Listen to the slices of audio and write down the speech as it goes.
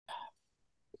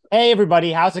Hey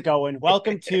everybody, how's it going?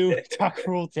 Welcome to Tuck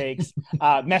Rule Takes.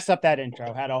 Messed up that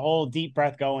intro. Had a whole deep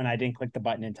breath going. I didn't click the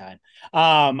button in time.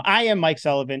 I am Mike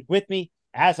Sullivan. With me,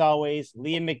 as always,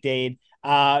 Liam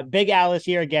McDade. Big Alice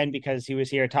here again because he was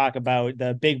here to talk about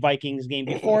the big Vikings game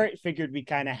before it. Figured we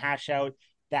kind of hash out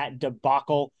that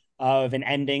debacle of an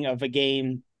ending of a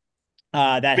game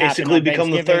that happened Basically on become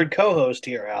the Thanksgiving. third co-host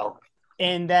here, Al.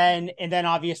 And then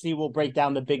obviously we'll break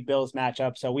down the big Bills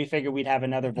matchup. So we figured we'd have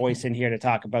another voice in here to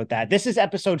talk about that. This is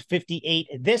episode 58.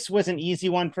 This was an easy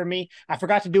one for me. I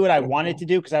forgot to do what I wanted to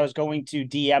do because I was going to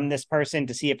DM this person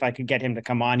to see if I could get him to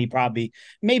come on. He probably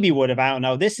maybe would have. I don't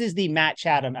know. This is the Matt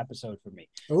Chatham episode for me.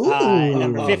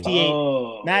 Number Ooh.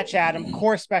 58. Matt Oh, Chatham,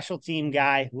 core special team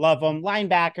guy, love him,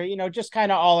 linebacker, just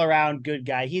kind of all around good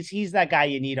guy. He's that guy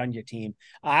you need on your team.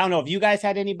 I don't know if you guys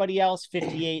had anybody else.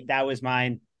 58, that was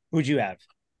mine. Who'd you have?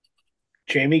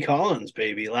 Jamie Collins,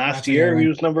 baby. Last That's a good year he one.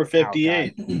 was number Oh God,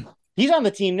 58. He's on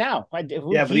the team now. Yeah, but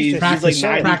He's just he's like Practice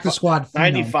 90, practice squad phenom.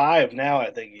 95 now,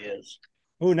 I think he is.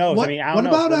 who knows? I What mean, I don't what know.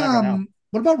 about We'll never know.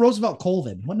 what about Roosevelt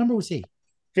Colvin? What number was he? He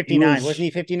 59, was wasn't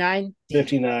he? 59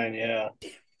 59, yeah.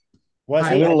 was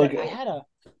I'm he? gonna I, look I at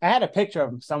had a picture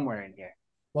of him somewhere in here.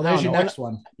 Well, I there's don't your know. next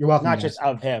one. You're welcome, Not guys. just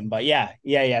of him, but yeah.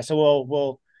 So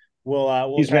we'll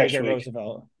He's try to next get week. There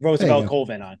you Roosevelt go.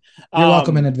 Colvin on. You're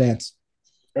welcome in Um, advance.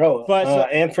 Oh, but so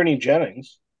Anthony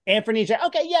Jennings. Anthony.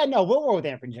 Okay, yeah, no, we'll roll with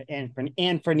Anthony.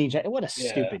 What a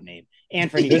Yeah. stupid name,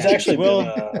 Anthony There's Jennings. actually been Will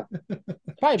probably been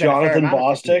a fair Jonathan amount of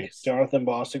Bostic. 58s. Jonathan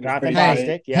Bostic was Jonathan pretty Hey, great.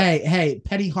 Bostic. Yep. hey,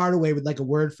 Penny Hardaway would like a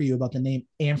word for you about the name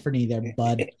Anthony there,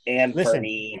 bud. Listen,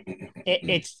 Anthony.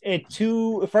 it's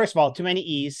too. First of all, too many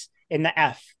e's in the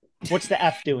F. What's the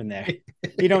F doing there?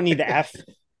 You don't need the F.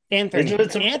 Anthony.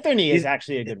 Anthony is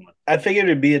actually a good one. I figured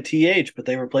it'd be a TH, but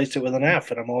they replaced it with an F,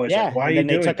 and I'm always Yeah, like, why are and you then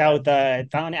they doing took that? out the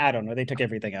found. I don't know. They took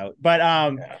everything out. But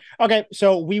Yeah. okay.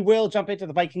 So we will jump into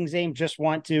the Vikings game. Just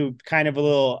want to kind of a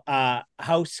little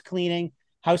housekeeping,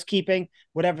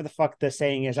 whatever the fuck the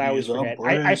saying is. I always She's a forget.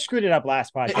 I brick screwed it up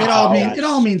last podcast. It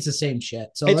all means the same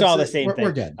shit. So It's all the same we're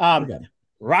thing. good. We're good.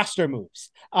 Roster moves.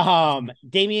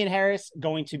 Damian Harris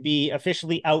going to be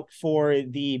officially out for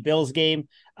the Bills game.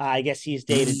 I guess he's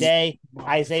day to day.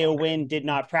 Isaiah Wynn did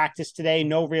not practice today.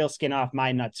 No real skin off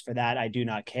my nuts for that. I do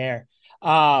not care.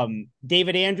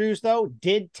 David Andrews, though,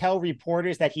 did tell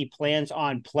reporters that he plans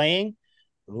on playing.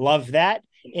 Love that.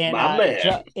 And My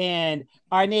man. and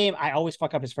our name, I always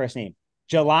fuck up his first name.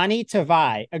 Jelani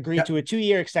Tavai agreed Yep. to a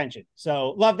 2-year extension.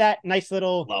 So love that. Nice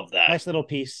little Love that.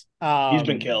 piece. He's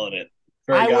been killing it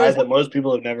for a I guy was that most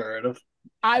people have never heard of.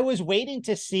 I was waiting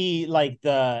to see like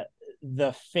the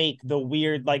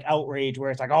weird like outrage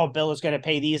where it's like, oh, Bill is going to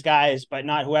pay these guys, but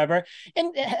not whoever.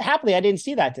 And happily, I didn't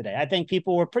see that today. I think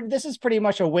people were pretty. This is pretty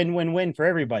much a win-win-win for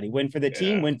everybody. Win for the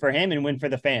team, Yeah. win for him, and win for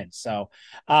the fans. So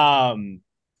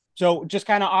just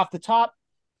kind of off the top,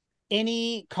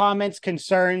 any comments,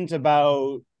 concerns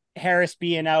about Harris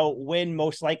being out, Wynn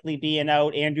most likely being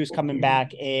out, Andrews coming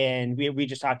back, and we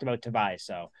just talked about Tobias.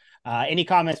 So, any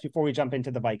comments before we jump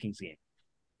into the Vikings game?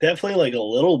 Definitely like a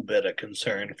little bit of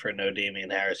concern for no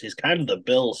Damian Harris. He's kind of the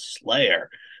Bills slayer.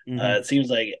 Mhm. It seems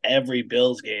like every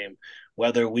Bills game,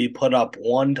 whether we put up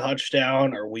one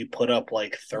touchdown or we put up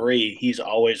like three, he's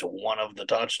always one of the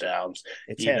touchdowns.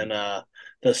 It's Even him.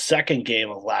 the second game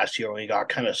of last year when he got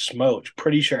kind of smoked,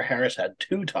 pretty sure Harris had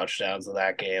two touchdowns in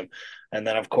that game. And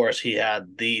then, of course, he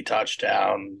had the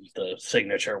touchdown, the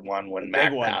signature one when The big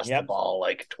Mac one, passed the yep. ball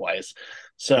like twice.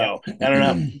 So I don't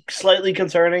know, slightly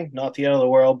concerning, not the end of the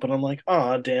world, but I'm like,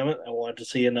 oh, damn it. I wanted to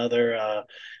see another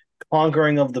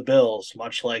conquering of the Bills,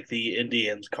 much like the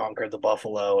Indians conquered the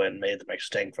Buffalo and made them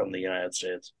extinct from the United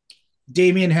States.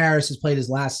 Damian Harris has played his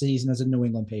last season as a New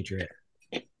England Patriot.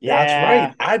 Yeah, That's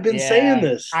right. I've been saying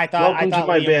this. I Welcome thought to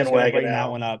my Liam was going to bandwagon, bring that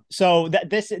Al. one up. So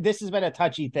this has been a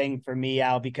touchy thing for me,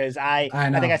 Al, because I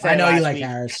know. I think I said I know it you last like week.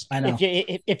 Harris. I know.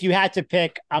 If you had to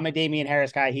pick, I'm a Damian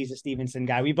Harris guy. He's a Stevenson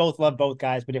guy. We both love both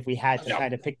guys, but if we had to Yep.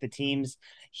 kind of pick the teams,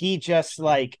 he just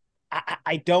like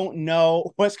I don't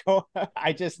know what's going.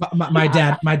 I just My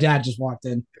dad just walked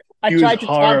in. I He was tried to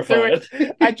talk through horrified.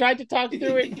 it. I tried to talk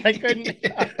through it. I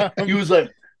couldn't. He was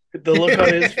like, the look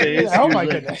on his face. Oh he my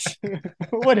was like, goodness,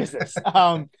 what is this?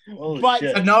 holy But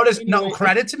shit. Notice, no anyway,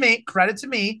 credit to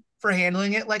me for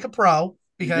handling it like a pro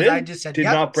because did. I just said, Did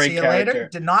 "Yep, not break see you character. later."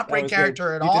 Did not that break was good.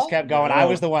 character at You just all. kept going. I No.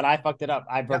 was the one. I fucked it up.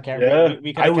 I broke character. Yeah.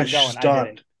 We could I have was kept going.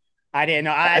 stunned. I didn't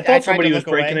know. I I thought tried somebody to was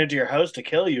look breaking away. into your house to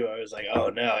kill you. I was like, oh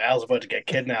no, Al's about to get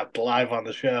kidnapped live on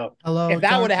the show. Hello, If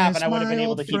that would have happened, darkness, I would have been my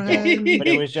able old to keep going. friend. But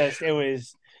it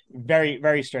was very,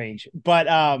 very strange. But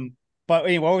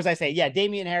anyway, what was I saying? Yeah,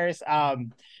 Damian Harris.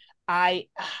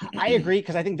 I agree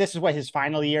because I think this is what his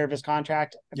final year of his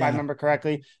contract, if I remember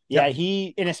correctly. Yeah,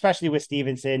 and especially with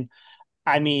Stevenson.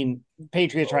 I mean,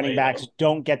 Patriots running backs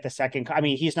don't get the second. I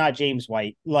mean, he's not James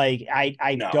White. Like,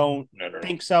 I don't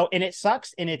think so. And it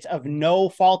sucks. And it's of no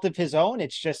fault of his own.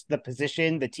 It's just the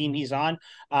position, the team he's on.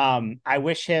 I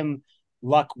wish him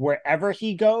luck wherever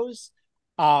he goes.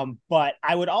 But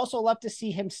I would also love to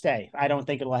see him stay. I don't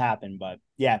think it'll happen. But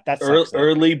yeah, that's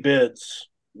early bids.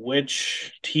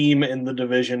 Which team in the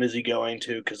division is he going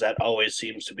to? Because that always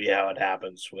seems to be how it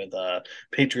happens with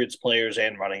Patriots players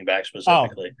and running back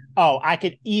specifically. I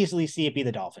could easily see it be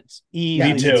the Dolphins.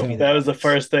 Me too. That was the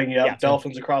first thing. Yeah,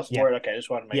 Dolphins across the board. Okay, I just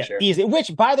want to make sure. Easy.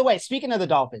 Which, by the way, speaking of the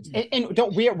Dolphins, and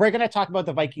we're going to talk about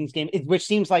the Vikings game, which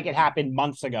seems like it happened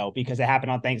months ago because it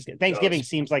happened on Thanksgiving. Thanksgiving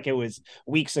seems like it was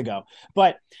weeks ago.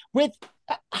 But with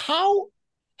how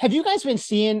have you guys been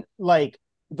seeing like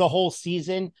the whole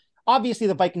season? Obviously,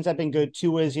 the Vikings have been good.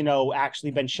 Tua's,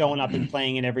 actually been showing up and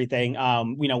playing and everything.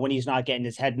 When he's not getting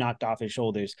his head knocked off his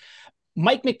shoulders.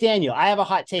 Mike McDaniel, I have a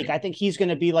hot take. I think he's going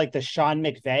to be like the Sean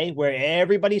McVay, where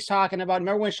everybody's talking about.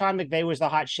 Remember when Sean McVay was the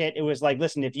hot shit? It was like,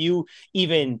 listen, if you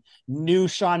even knew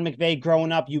Sean McVay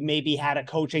growing up, you maybe had a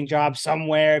coaching job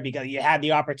somewhere because you had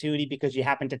the opportunity because you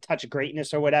happened to touch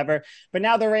greatness or whatever. But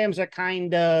now the Rams are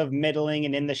kind of middling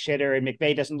and in the shitter, and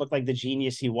McVay doesn't look like the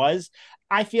genius he was.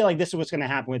 I feel like this is what's going to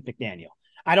happen with McDaniel.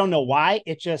 I don't know why.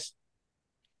 It just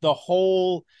the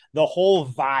whole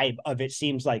vibe of it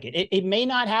seems like it. It may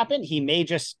not happen. He may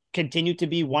just continue to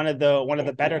be one of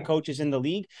the better coaches in the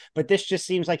league, but this just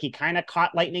seems like he kind of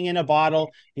caught lightning in a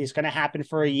bottle. He's going to happen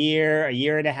for a year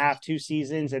and a half, 2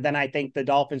 seasons. And then I think the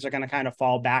Dolphins are going to kind of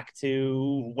fall back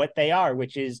to what they are,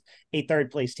 which is a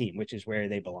third place team, which is where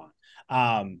they belong.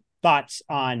 Thoughts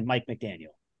on Mike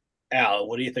McDaniel? Al,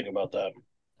 what do you think about that?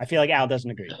 I feel like Al doesn't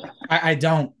agree. I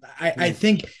don't. I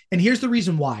think, and here's the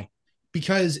reason why.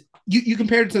 Because you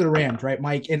compared it to the Rams, right,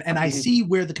 Mike? And I see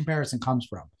where the comparison comes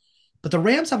from. But the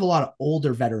Rams have a lot of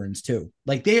older veterans too.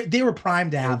 Like they were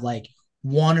primed to have like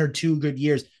 1 or 2 good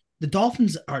years. The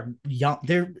Dolphins are young.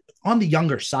 They're on the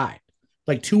younger side.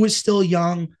 Like Tua is still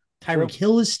young. Tyreek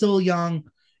Hill is still young.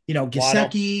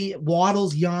 Gesicki,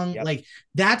 Waddle's young. Yep. Like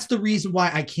that's the reason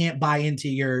why I can't buy into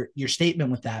your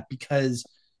statement with that, because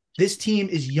this team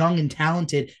is young and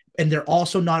talented. And they're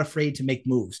also not afraid to make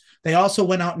moves. They also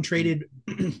went out and traded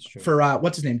for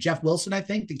what's his name, Jeff Wilson, I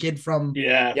think, the kid from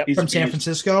San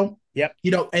Francisco. Yep.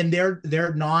 And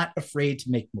they're not afraid to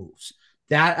make moves.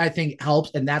 That I think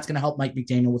helps, and that's going to help Mike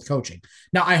McDaniel with coaching.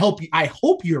 Now, I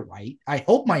hope you're right. I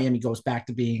hope Miami goes back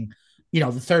to being, the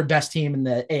third best team in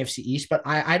the AFC East, but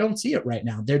I don't see it right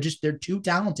now. They're too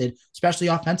talented, especially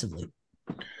offensively.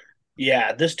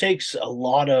 Yeah, this takes a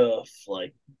lot of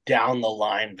like down the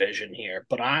line vision here,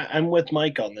 but I'm with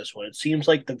Mike on this one. It seems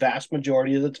like the vast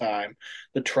majority of the time,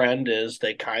 the trend is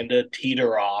they kind of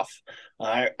teeter off.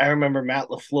 I remember Matt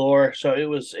LaFleur. So it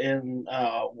was in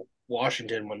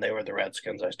Washington when they were the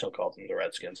Redskins. I still call them the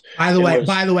Redskins. By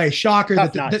the way, shocker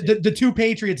that the 2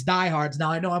 Patriots diehards.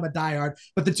 Now I know I'm a diehard,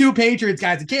 but the 2 Patriots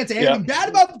guys, I can't say anything bad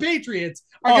about the Patriots,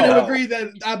 are going to agree that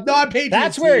I'm not Patriots.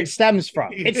 That's where it stems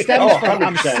from. It stems from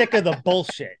I'm sick of the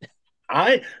bullshit.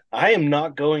 I am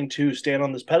not going to stand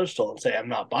on this pedestal and say I'm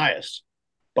not biased,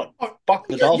 but fuck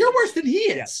the Dolphins. You're worse than he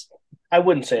is. I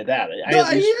wouldn't say that.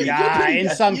 In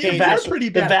some cases,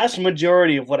 the vast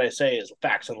majority of what I say is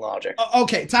facts and logic.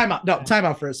 Okay, time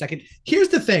out for a second. Here's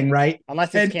the thing, right? Unless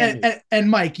it's and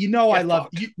Mike, I love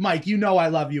you. Mike, I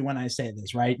love you when I say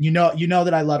this, right? You know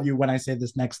that I love you when I say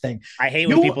this next thing. I hate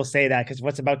when people say that because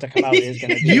what's about to come out is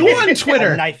going to be you on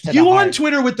Twitter. On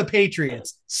Twitter with the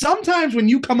Patriots. Sometimes when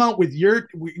you come out with your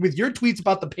tweets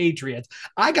about the Patriots,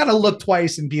 I gotta look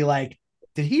twice and be like,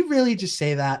 did he really just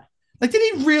say that? Like,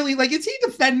 did he really, is he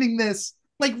defending this?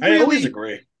 Like, really? I always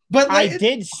agree. But I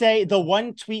did say the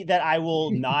one tweet that I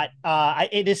will not,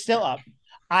 it is still up.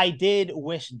 I did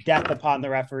wish death upon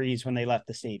the referees when they left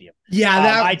the stadium.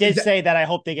 Yeah, I did say that I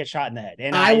hope they get shot in the head.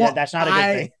 And that's not a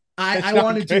good thing. I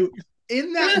wanted to,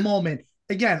 in that moment,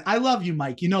 again, I love you,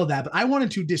 Mike. You know that, but I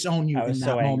wanted to disown you in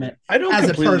that moment. I don't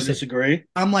completely disagree.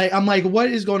 I'm like,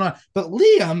 what is going on? But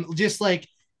Liam just like,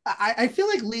 I feel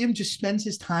like Liam just spends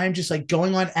his time just like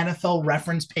going on NFL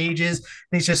reference pages.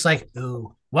 And he's just like,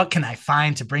 ooh, what can I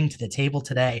find to bring to the table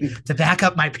today to back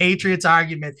up my Patriots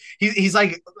argument? He's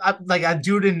like a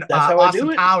dude in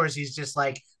Austin Powers. He's just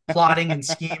like plotting and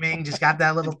scheming, just got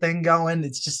that little thing going.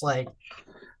 It's just like,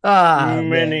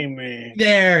 mini-me.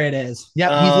 There it is.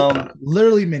 Yep, he's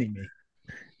literally mini-me.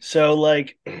 So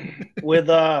like with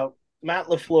Matt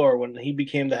LaFleur, when he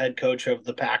became the head coach of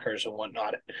the Packers and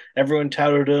whatnot, everyone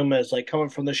touted him as like coming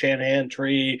from the Shanahan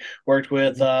tree, worked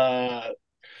with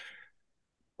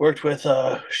Worked with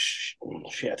all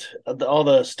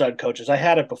the stud coaches. I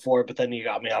had it before, but then you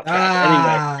got me off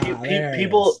track.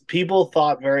 People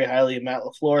thought very highly of Matt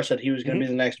LaFleur. Said he was going to be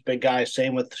the next big guy.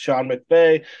 Same with Sean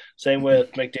McVay. Same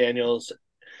with McDaniels.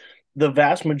 The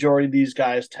vast majority of these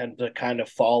guys tend to kind of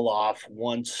fall off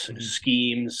once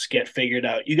schemes get figured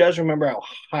out. You guys remember how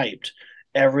hyped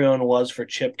everyone was for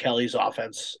Chip Kelly's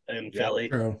offense in Philly?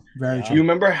 True. Very true. You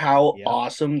remember how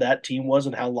awesome that team was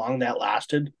and how long that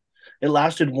lasted? It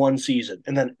lasted one season,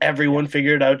 and then everyone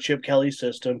figured out Chip Kelly's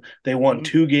system. They won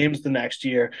 2 games the next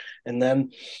year, and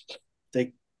then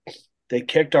they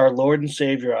kicked our Lord and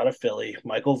Savior out of Philly.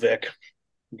 Michael Vick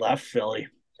left Philly.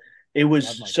 It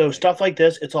was so stuff like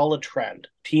this. It's all a trend.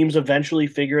 Teams eventually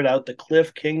figured out the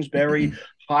Cliff Kingsbury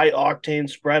high octane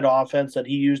spread offense that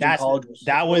he used in college.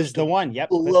 That was the one. Yep,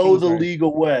 blow the league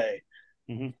away.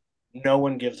 No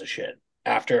one gives a shit.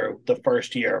 After the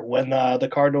first year, when the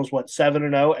Cardinals went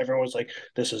 7-0, everyone was like,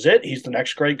 "This is it. He's the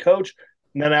next great coach."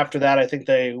 And then after that, I think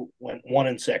they went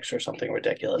 1-6 or something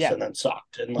ridiculous, and then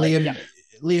sucked. And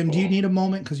Liam, do you need a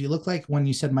moment? Because you look like when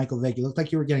you said Michael Vick, you look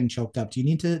like you were getting choked up. Do you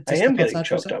need to I am getting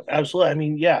choked up. Absolutely. I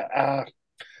mean,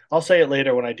 I'll say it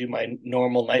later when I do my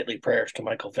normal nightly prayers to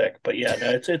Michael Vick. But yeah, no,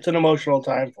 it's an emotional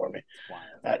time for me.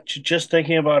 Just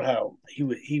thinking about how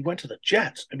he went to the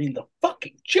Jets. I mean, the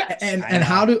fucking Jets. And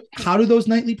how do those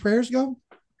nightly prayers go?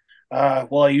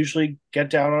 Well, I usually get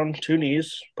down on 2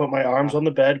 knees, put my arms on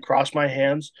the bed, cross my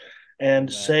hands,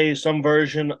 and say some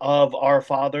version of Our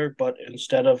Father. But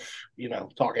instead of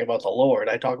talking about the Lord,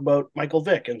 I talk about Michael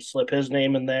Vick and slip his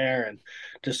name in there and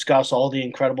discuss all the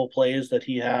incredible plays that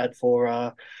he had for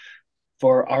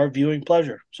our viewing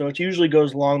pleasure. So it usually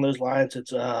goes along those lines.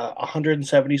 It's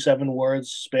 177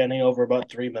 words spanning over about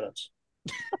 3 minutes.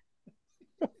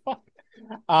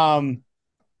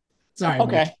 Sorry.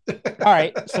 Okay. All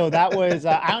right. So that was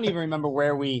I don't even remember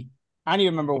where we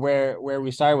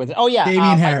started with it. Oh yeah,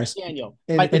 Damian Harris.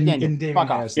 Mike McDaniel.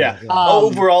 Fuck off. Yeah.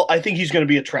 Overall, I think he's going to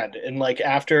be a trend, and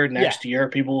after next year,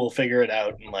 people will figure it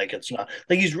out. And it's not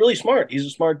he's really smart. He's a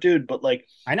smart dude, but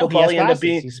I know he'll probably end up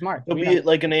being he's smart. He'll be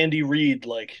like an Andy Reid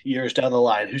years down the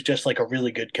line, who's just a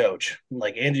really good coach.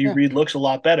 Andy Reid looks a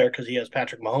lot better because he has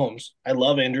Patrick Mahomes. I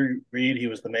love Andrew Reid. He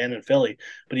was the man in Philly,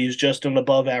 but he's just an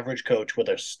above average coach with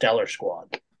a stellar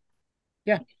squad.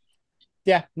 Yeah.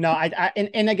 Yeah, no,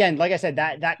 and again, like I said,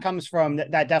 that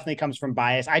definitely comes from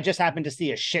bias. I just happened to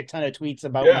see a shit ton of tweets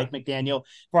about Mike McDaniel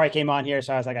before I came on here,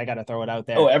 so I was like, I got to throw it out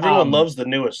there. Oh, everyone loves the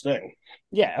newest thing.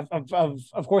 Yeah,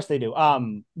 of course they do.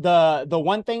 The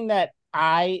one thing that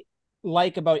I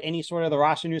like about any sort of the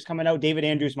roster news coming out, David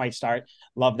Andrews might start.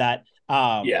 Love that.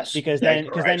 Yes, because then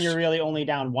you're really only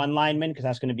down one lineman because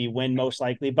that's going to be Wynn most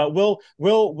likely. But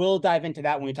we'll dive into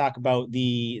that when we talk about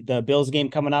the Bills game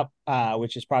coming up,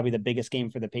 which is probably the biggest game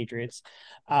for the Patriots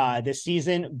this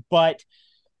season. But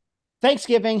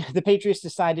Thanksgiving, the Patriots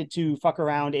decided to fuck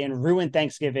around and ruin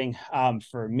Thanksgiving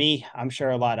for me. I'm sure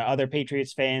a lot of other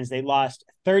Patriots fans. They lost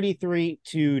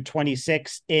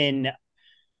 33-26 in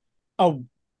a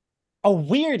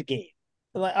weird game.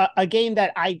 A game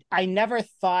that I never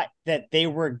thought that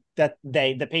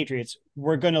the Patriots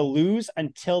were going to lose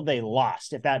until they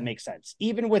lost, if that makes sense.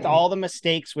 Even with all the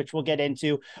mistakes, which we'll get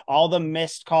into, all the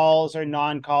missed calls or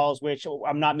non-calls, which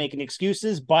I'm not making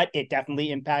excuses, but it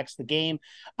definitely impacts the game.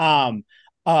 A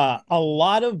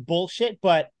lot of bullshit,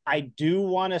 but I do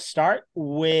want to start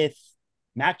with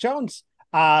Mac Jones.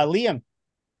 Liam,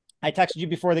 I texted you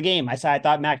before the game. I said I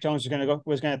thought Mac Jones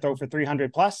was going to throw for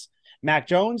 300 plus. Mac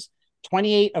Jones,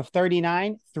 28 of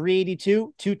 39,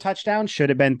 382, 2 touchdowns, should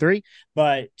have been 3,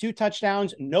 but 2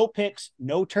 touchdowns, no picks,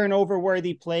 no turnover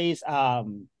worthy plays.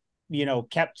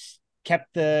 Kept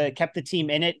the team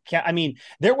in it. I mean,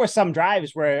 there were some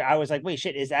drives where I was like, wait,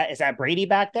 shit, is that Brady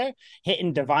back there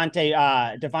hitting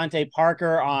Devontae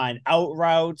Parker on out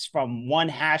routes from one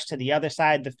hash to the other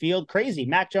side of the field? Crazy.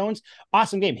 Mac Jones,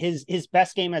 awesome game. His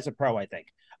best game as a pro, I think.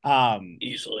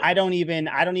 Easily. I don't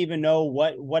even know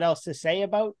what else to say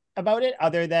about it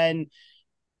other than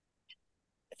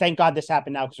thank God this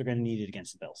happened now because we're going to need it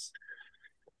against the Bills.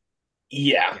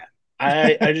 Yeah.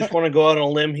 I just want to go out on a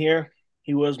limb here.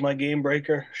 He was my game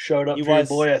breaker. Showed up for your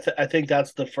boy. I think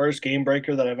that's the first game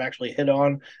breaker that I've actually hit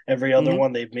on. Every other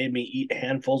one, they've made me eat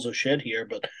handfuls of shit here.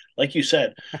 But like you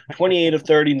said, 28 of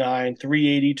 39,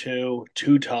 382,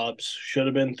 2 tubs. Should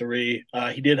have been 3.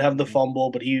 He did have the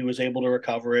fumble, but he was able to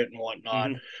recover it and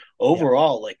whatnot.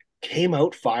 Overall, came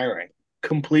out firing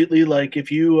completely.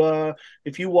 If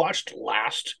you watched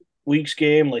last week's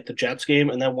game, the Jets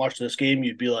game, and then watched this game,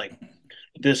 you'd be like,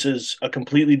 this is a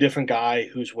completely different guy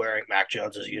who's wearing Mac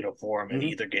Jones's uniform in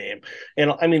either game.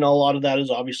 And I mean, a lot of that is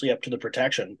obviously up to the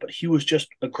protection, but he was just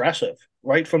aggressive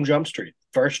right from Jump Street.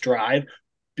 First drive,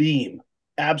 beam,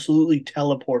 absolutely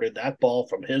teleported that ball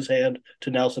from his hand to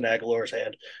Nelson Aguilar's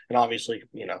hand. And obviously,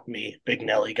 me, big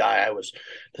Nelly guy, I was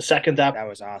the second that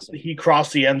was awesome. He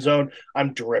crossed the end zone,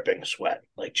 I'm dripping sweat,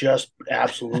 like just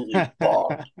absolutely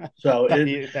bombed. So I thought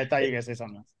you were going to say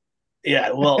something else.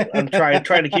 Yeah, well, I'm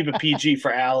trying to keep it PG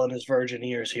for Al and his virgin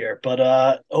ears here.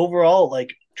 But overall,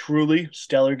 like truly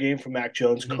stellar game from Mac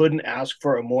Jones. Couldn't ask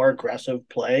for a more aggressive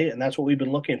play, and that's what we've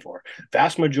been looking for.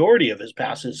 Vast majority of his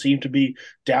passes seem to be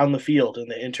down the field in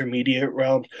the intermediate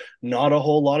realm. Not a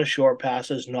whole lot of short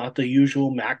passes, not the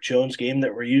usual Mac Jones game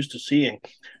that we're used to seeing.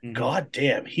 God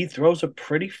damn, he throws a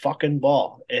pretty fucking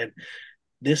ball. And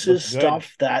this is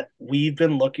stuff that we've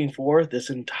been looking for this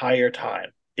entire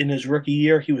time. In his rookie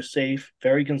year, he was safe,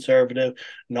 very conservative,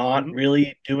 not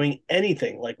really doing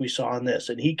anything like we saw in this.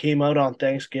 And he came out on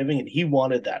Thanksgiving and he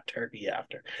wanted that turkey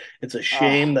after. It's a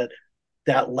shame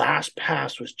that last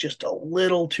pass was just a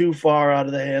little too far out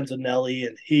of the hands of Nelly.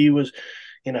 And he was,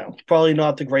 probably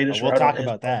not the greatest. We'll talk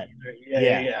about that.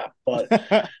 Yeah.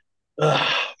 But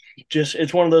just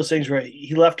it's one of those things where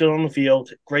he left it on the field.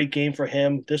 Great game for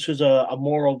him. This was a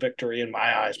moral victory in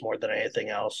my eyes more than anything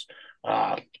else.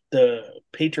 The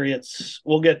Patriots,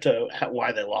 we'll get to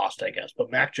why they lost, I guess,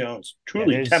 but Mac Jones,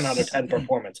 truly 10 out of 10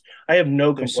 performance. I have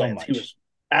no complaints. He was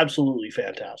absolutely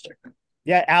fantastic.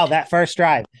 Yeah, Al, that first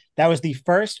drive, that was the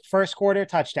first quarter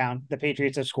touchdown the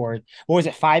Patriots have scored. What was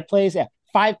it, 5 plays? Yeah,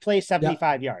 5 plays,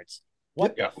 75 yards.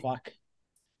 What the fuck?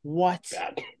 What?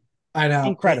 Bad. I know.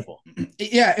 Incredible.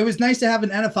 Yeah, it was nice to have an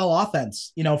NFL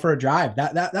offense, for a drive.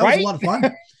 That was a lot of fun.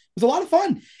 It was a lot of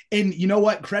fun. And you know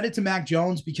what? Credit to Mac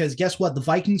Jones, because guess what? The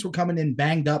Vikings were coming in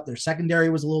banged up. Their secondary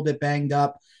was a little bit banged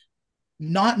up.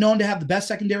 Not known to have the best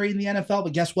secondary in the NFL,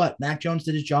 but guess what? Mac Jones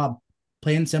did his job.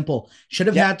 Plain and simple. Should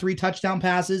have had 3 touchdown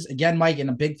passes. Again, Mike, and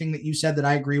a big thing that you said that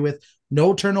I agree with,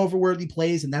 no turnover-worthy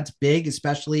plays, and that's big,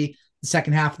 especially the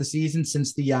second half of the season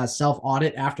since the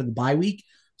self-audit after the bye week.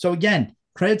 So again,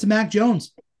 credit to Mac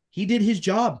Jones. He did his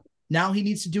job. Now he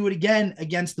needs to do it again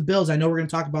against the Bills. I know we're going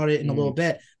to talk about it in a little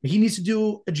bit, but he needs to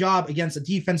do a job against a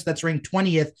defense that's ranked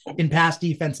 20th in pass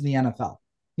defense in the NFL.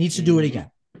 Needs to do it again.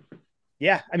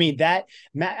 Yeah, I mean that.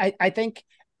 Matt, I think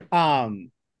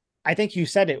you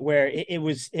said it where it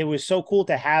was so cool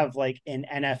to have like an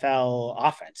NFL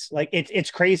offense. Like it's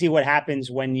crazy what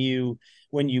happens when you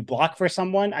block for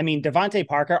someone. I mean, Devontae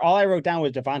Parker. All I wrote down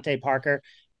was Devontae Parker.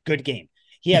 Good game.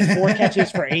 He had 4 catches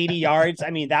for 80 yards.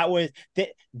 I mean,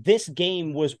 this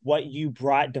game was what you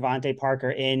brought Devontae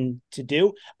Parker in to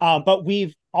do. But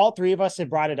all 3 of us have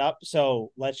brought it up.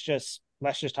 So let's just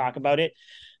talk about it.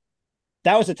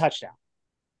 That was a touchdown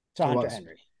to Hunter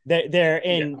Henry. They're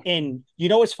in,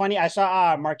 what's funny? I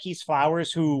saw Marquise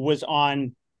Flowers, who was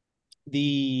on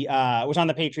the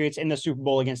Patriots in the Super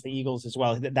Bowl against the Eagles as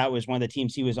well. That was one of the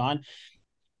teams he was on.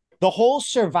 The whole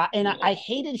and I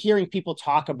hated hearing people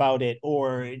talk about it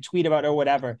or tweet about it or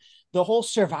whatever. The whole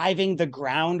surviving the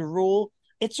ground rule.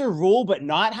 It's a rule, but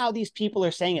not how these people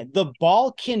are saying it. The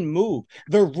ball can move.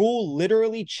 The rule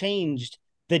literally changed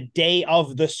the day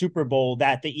of the Super Bowl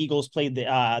that the Eagles played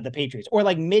the Patriots, or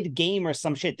like mid-game or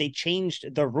some shit. They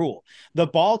changed the rule. The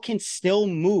ball can still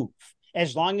move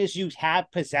as long as you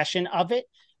have possession of it.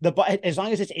 As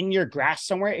long as it's in your grasp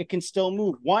somewhere, it can still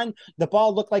move. The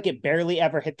ball looked like it barely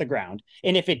ever hit the ground.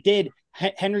 And if it did,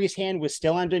 Henry's hand was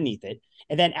still underneath it.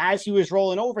 And then as he was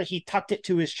rolling over, he tucked it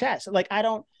to his chest. Like, I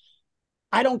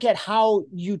don't get how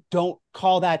you don't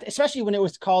call that, especially when it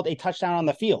was called a touchdown on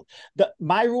the field.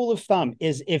 My rule of thumb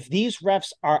is if these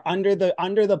refs are under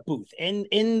the booth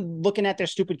in looking at their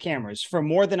stupid cameras for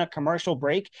more than a commercial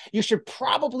break, you should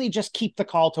probably just keep the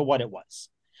call to what it was.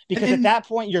 Because at that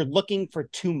point, you're looking for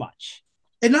too much.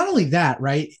 And not only that,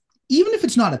 right? Even if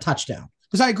it's not a touchdown,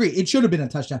 because I agree, it should have been a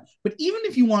touchdown. But even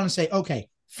if you want to say, okay,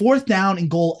 4th down and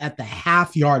goal at the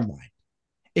half-yard line,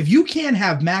 if you can't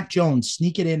have Mac Jones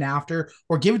sneak it in after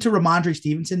or give it to Ramondre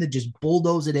Stevenson to just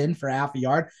bulldoze it in for half a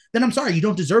yard, then I'm sorry, you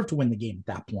don't deserve to win the game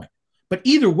at that point. But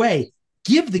either way,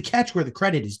 give the catch where the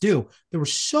credit is due. There were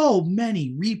so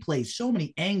many replays, so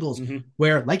many angles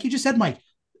where, like you just said, Mike,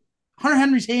 Hunter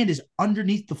Henry's hand is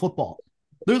underneath the football,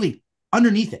 literally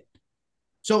underneath it.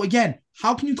 So again,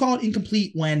 how can you call it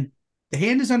incomplete when the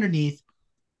hand is underneath,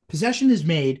 possession is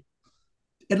made,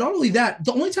 and not only that,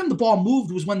 the only time the ball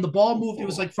moved was when the ball moved. It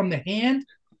was like from the hand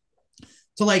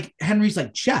to like Henry's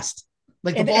like chest,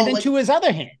 like the ball, and then to his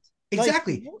other hand.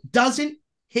 Exactly, doesn't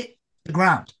hit the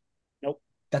ground. Nope.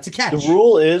 That's a The catch.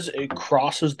 rule is it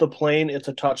crosses the plane, it's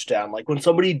a touchdown. Like when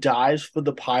somebody dives for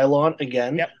the pylon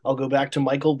again, Yep. I'll go back to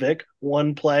Michael Vick.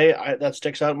 One play that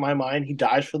sticks out in my mind. He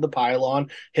dives for the pylon,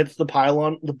 hits the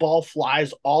pylon. The ball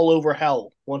flies all over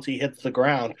hell once he hits the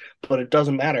ground, but it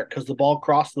doesn't matter because the ball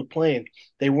crossed the plane.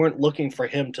 They weren't looking for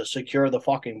him to secure the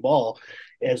fucking ball.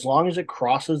 As long as it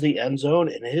crosses the end zone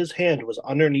and his hand was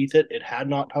underneath it, it had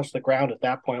not touched the ground at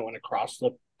that point when it crossed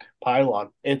the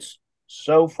pylon. It's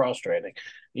so frustrating.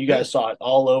 You guys saw it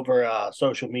all over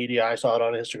social media. I saw it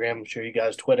on Instagram. I'm sure you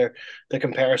guys Twitter. The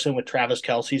comparison with Travis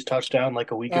Kelce's touchdown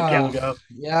like a week or two ago.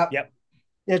 Yeah. Yep.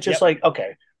 It's just like,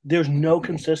 okay, there's no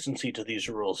consistency to these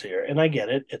rules here. And I get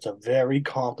it. It's a very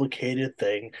complicated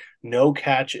thing. No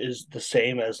catch is the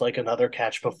same as like another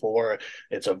catch before.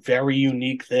 It's a very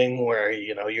unique thing where,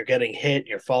 you're getting hit,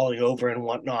 you're falling over and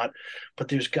whatnot. But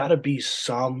there's got to be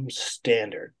some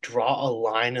standard. Draw a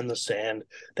line in the sand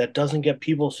that doesn't get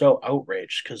people so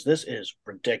outraged because this is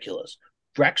ridiculous.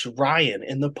 Rex Ryan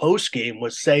in the post game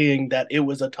was saying that it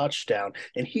was a touchdown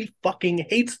and he fucking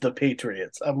hates the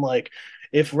Patriots. I'm like,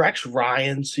 if Rex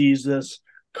Ryan sees this,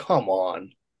 come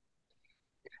on.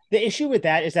 The issue with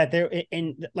that is that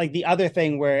in like the other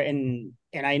thing where and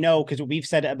I know because we've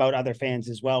said it about other fans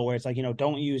as well, where it's like,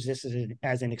 don't use this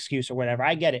as an excuse or whatever.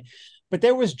 I get it. But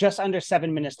there was just under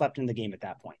 7 minutes left in the game at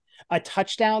that point. A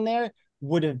touchdown there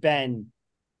would have been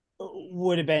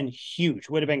huge,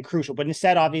 would have been crucial. But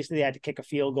instead, obviously, they had to kick a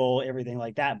field goal, everything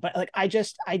like that. But like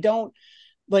I don't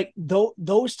like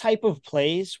those type of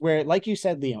plays where, like you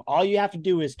said, Liam, all you have to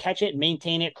do is catch it,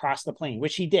 maintain it, cross the plane,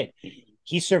 which he did.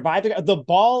 He survived. The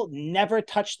ball never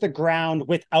touched the ground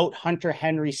without Hunter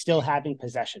Henry still having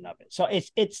possession of it. So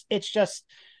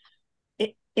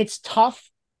it's tough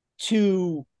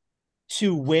to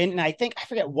win. And I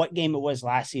forget what game it was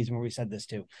last season where we said this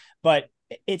too, but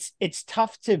it's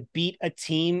tough to beat a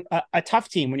team, a tough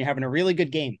team when you're having a really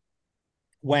good game,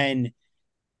 when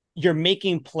you're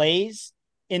making plays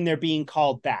and they're being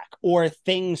called back or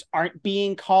things aren't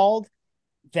being called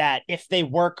that if they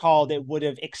were called, it would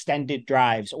have extended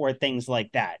drives or things like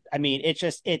that. I mean,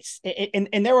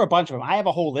 and there were a bunch of them. I have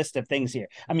a whole list of things here.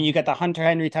 I mean, you got the Hunter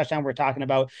Henry touchdown we're talking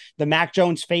about, the Mac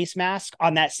Jones face mask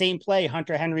on that same play.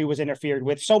 Hunter Henry was interfered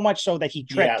with so much so that he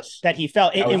tripped, that he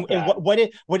fell. And what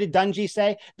did Dungy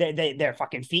say? Their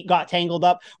fucking feet got tangled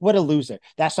up. What a loser.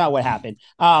 That's not what happened.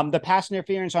 The pass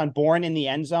interference on Bourne in the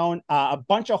end zone, a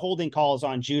bunch of holding calls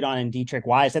on Judon and Dietrich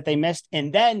Wise that they missed.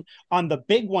 And then on the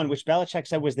big one, which Belichick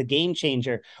said was the game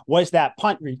changer, was that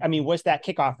was that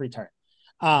kickoff return.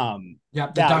 The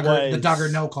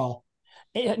Duggar no call.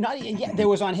 There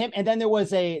was on him, and then there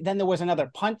was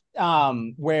another punt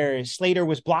where Slater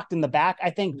was blocked in the back. I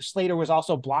think Slater was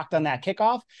also blocked on that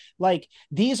kickoff. Like,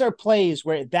 these are plays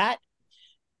where that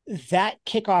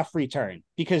kickoff return,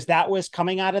 because that was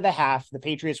coming out of the half, the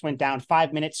Patriots went down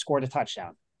 5 minutes, scored a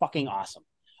touchdown. Fucking awesome.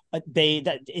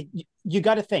 You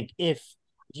got to think, if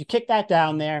you kick that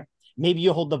down there, maybe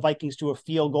you hold the Vikings to a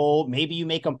field goal, maybe you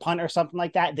make them punt or something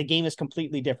like that, the game is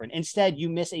completely different. Instead, you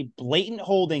miss a blatant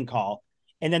holding call,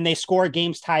 and then they score,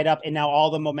 games tied up, and now all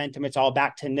the momentum, it's all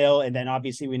back to nil, and then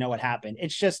obviously we know what happened.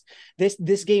 It's just,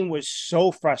 this game was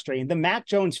so frustrating. The Mac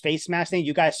Jones face mask thing,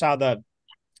 you guys saw the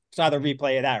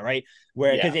replay of that, right?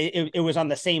 Where, because it was on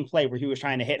the same play where he was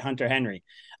trying to hit Hunter Henry.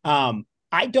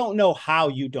 I don't know how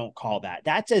you don't call that.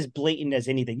 That's as blatant as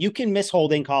anything. You can miss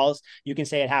holding calls. You can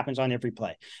say it happens on every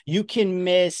play. You can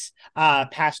miss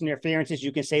pass interferences.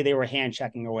 You can say they were hand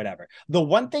checking or whatever. The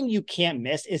one thing you can't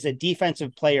miss is a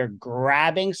defensive player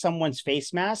grabbing someone's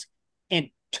face mask and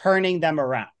turning them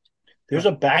around. There's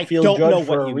a backfield judge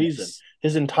for a reason.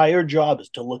 His entire job is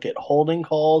to look at holding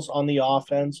calls on the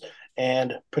offense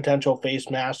and potential face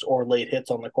masks or late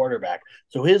hits on the quarterback.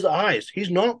 So his eyes,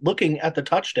 he's not looking at the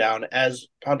touchdown as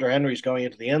Hunter Henry's going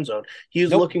into the end zone. He's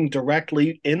looking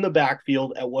directly in the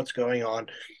backfield at what's going on.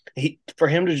 For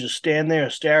him to just stand there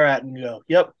and stare at and go,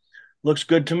 yep, looks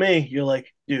good to me. You're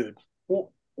like, dude,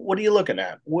 what are you looking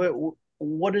at?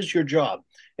 What is your job?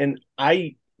 And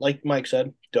I, like Mike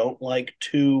said, don't like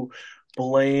to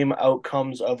blame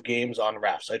outcomes of games on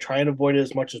refs. I try and avoid it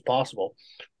as much as possible.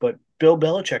 But Bill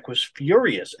Belichick was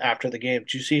furious after the game.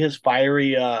 Did you see his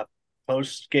fiery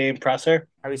post-game presser?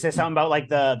 He said something about like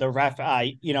the ref.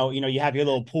 You have your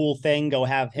little pool thing. Go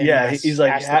have him. Yeah, he's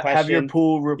like, have your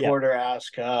pool reporter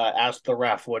ask the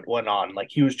ref what went on. Like,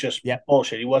 he was just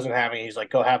bullshit. He wasn't having. He's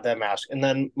like, go have them ask. And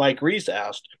then Mike Reese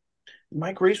asked.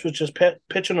 Mike Reese was just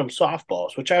pitching him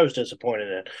softballs, which I was disappointed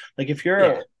in. Like, if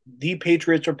you're the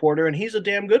Patriots reporter, and he's a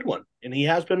damn good one, and he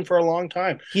has been for a long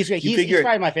time. He's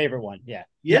probably my favorite one.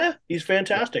 Yeah, he's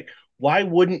fantastic. why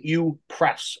wouldn't you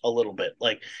press a little bit?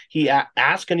 Like he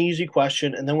ask an easy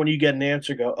question, and then when you get an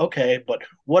answer, go, okay, but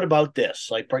what about this?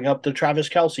 Like bring up the Travis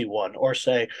Kelce one, or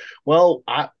say, well,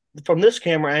 from this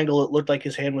camera angle, it looked like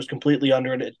his hand was completely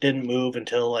under it. It didn't move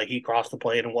until like he crossed the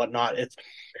plane and whatnot. It's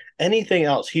anything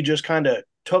else. He just kind of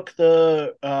took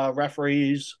the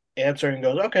referee's answer and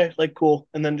goes, okay, like cool,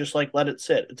 and then just like let it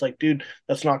sit. It's like, dude,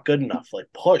 that's not good enough. Like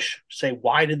push, say,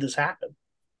 why did this happen?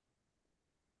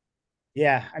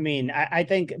 Yeah, I mean, I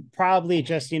think probably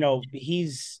just,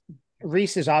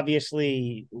 Reese is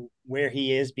obviously where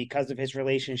he is because of his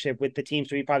relationship with the team,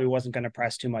 so he probably wasn't going to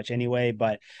press too much anyway.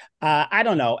 But I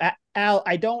don't know, Al.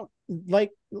 I don't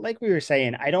like we were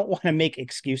saying. I don't want to make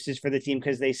excuses for the team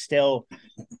because they still.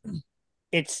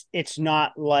 It's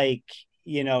not like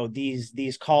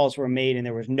these calls were made and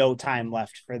there was no time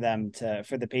left for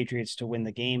the Patriots to win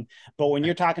the game. But when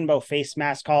you're talking about face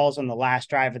mask calls on the last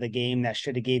drive of the game that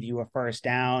should have gave you a first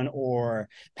down, or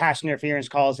pass interference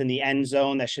calls in the end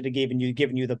zone that should have given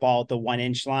you the ball at the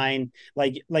 1-inch line,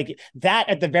 like that,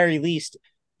 at the very least,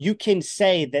 you can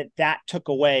say that took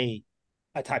away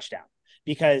a touchdown,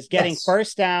 because getting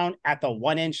first down at the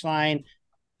 1-inch line,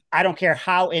 I don't care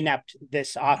how inept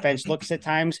this offense looks at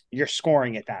times, you're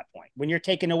scoring at that point. When you're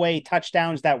taking away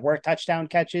touchdowns that were touchdown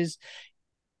catches,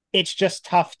 it's just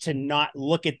tough to not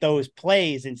look at those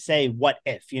plays and say, what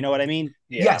if? You know what I mean?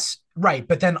 Yeah. Yes, right.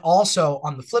 But then also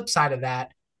on the flip side of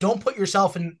that, don't put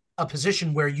yourself in a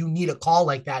position where you need a call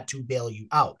like that to bail you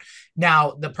out.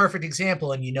 Now, the perfect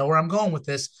example, and you know where I'm going with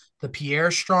this, the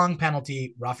Pierre Strong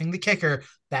penalty, roughing the kicker,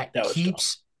 that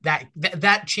keeps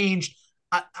that changed.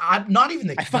 I'm not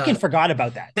even I fucking forgot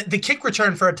about that. The kick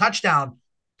return for a touchdown.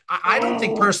 I don't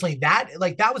think personally that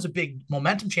was a big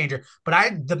momentum changer.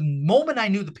 But the moment I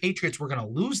knew the Patriots were going to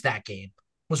lose that game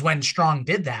was when Strong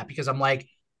did that, because I'm like,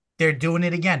 they're doing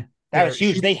it again. That was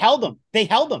huge. They held them.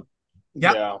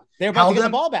 Yep. Yeah. They're about to get the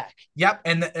ball back. Yep.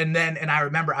 And I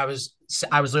remember I was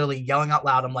literally yelling out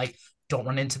loud. I'm like, don't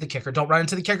run into the kicker. Don't run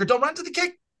into the kicker. Don't run into the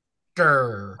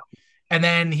kicker. And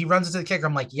then he runs into the kicker.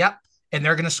 I'm like, yep. And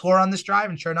they're going to score on this drive.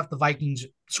 And sure enough, the Vikings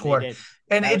scored.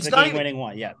 And it's not even winning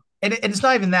one. Yeah. And it's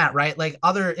not even that, right? Like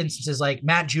other instances, like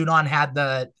Matt Judon had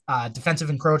the defensive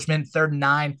encroachment, 3rd and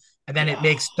 9, and then it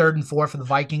makes 3rd and 4 for the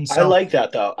Vikings. So, I like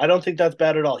that, though. I don't think that's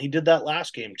bad at all. He did that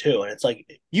last game, too. And it's like,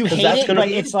 you hate it, but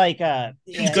it's like,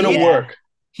 it's going to work.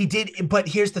 He did. But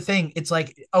here's the thing. It's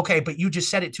like, okay, but you just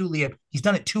said it too, Liam. He's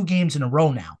done it 2 games in a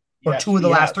row now, or 2 of the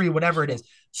last 3, whatever it is.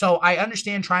 So I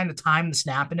understand trying to time the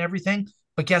snap and everything.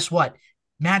 But guess what?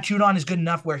 Matt Judon is good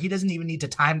enough where he doesn't even need to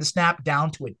time the snap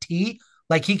down to a T.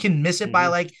 Like he can miss it by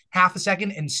like half a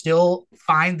second and still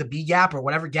find the B gap or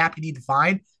whatever gap you need to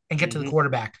find and get to the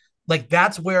quarterback. Like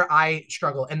that's where I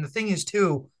struggle. And the thing is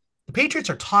too, the Patriots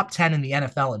are top 10 in the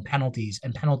NFL in penalties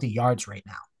and penalty yards right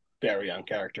now. Very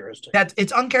uncharacteristic.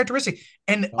 It's uncharacteristic.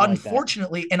 And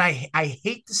unfortunately, and I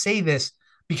hate to say this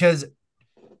because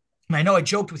I know I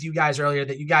joked with you guys earlier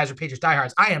that you guys are Patriots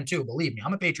diehards. I am too, believe me.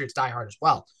 I'm a Patriots diehard as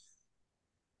well.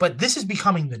 But this is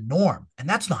becoming the norm, and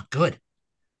that's not good,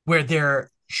 where they're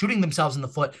shooting themselves in the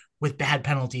foot with bad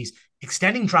penalties,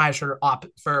 extending drives for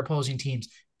opposing teams,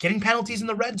 getting penalties in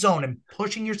the red zone and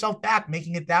pushing yourself back,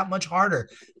 making it that much harder.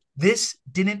 This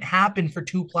didn't happen for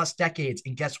 2+ decades.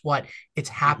 And guess what? It's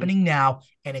happening now,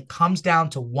 and it comes down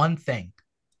to one thing,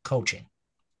 coaching.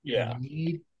 Yeah.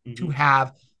 You need to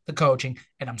have the coaching.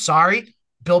 And I'm sorry,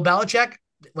 Bill Belichick,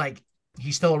 like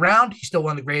he's still around. He's still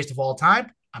one of the greatest of all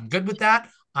time. I'm good with that.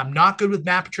 I'm not good with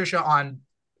Matt Patricia on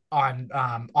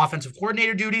offensive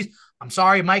coordinator duties. I'm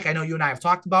sorry, Mike. I know you and I have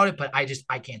talked about it, but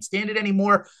I can't stand it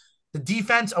anymore. The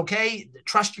defense, okay,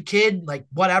 trust your kid, like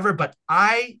whatever, but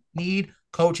I need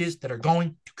coaches that are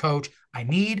going to coach. I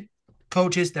need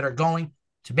coaches that are going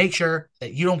to make sure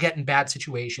that you don't get in bad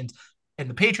situations. And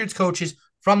the Patriots coaches,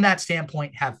 from that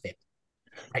standpoint, have fit.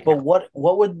 Right but now.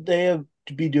 What would they have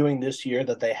to be doing this year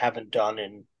that they haven't done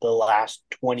in the last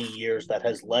 20 years that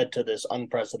has led to this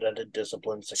unprecedented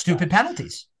discipline success? Stupid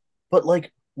penalties. But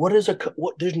like,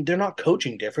 they're not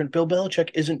coaching different. Bill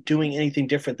Belichick isn't doing anything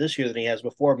different this year than he has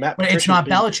before. It's not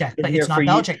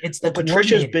Belichick. It's the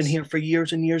Patricia's been here for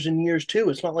years and years and years too.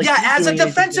 It's not like as a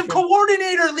defensive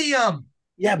coordinator, Liam.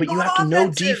 Yeah, but you have to know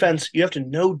defense. You have to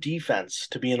know defense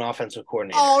to be an offensive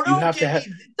coordinator. Oh, you have to have.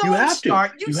 You have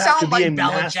to. You sound like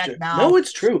Belichick now. No,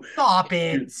 it's true. Stop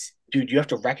it. Dude, you have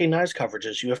to recognize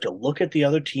coverages. You have to look at the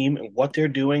other team and what they're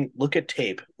doing. Look at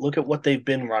tape. Look at what they've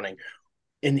been running.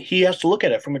 And he has to look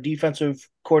at it from a defensive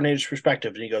coordinator's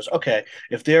perspective, and he goes, okay,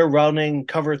 if they're running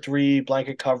cover 3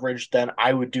 blanket coverage, then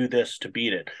I would do this to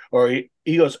beat it. Or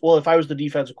he goes, well, if I was the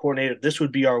defensive coordinator, this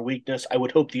would be our weakness. I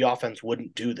would hope the offense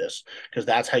wouldn't do this because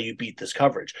that's how you beat this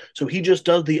coverage. So he just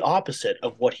does the opposite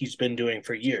of what he's been doing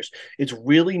for years. It's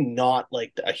really not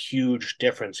like a huge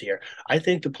difference here. I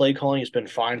think the play calling has been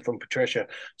fine from Patricia.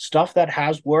 Stuff that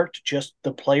has worked, just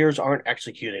the players aren't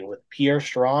executing. With Pierre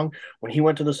Strong, when he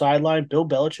went to the sideline, Bill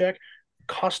Belichick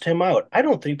cussed him out. I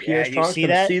don't think Pierre Strong's going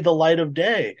to see the light of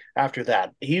day after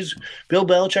that. Bill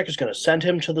Belichick is going to send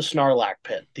him to the Snarlack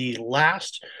pit. The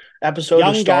last episode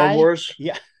of Star Wars,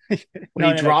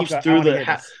 when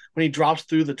he drops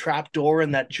through the trap door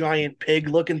and that giant pig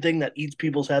looking thing that eats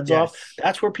people's heads off,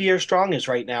 that's where Pierre Strong is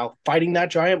right now, fighting that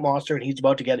giant monster, and he's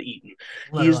about to get eaten.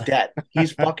 Literally. He is dead.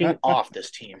 He's fucking off this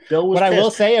team. Bill was pissed. I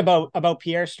will say about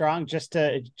Pierre Strong, just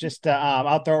to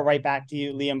I'll throw it right back to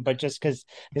you, Liam, but just because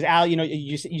Al,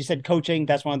 you said coaching,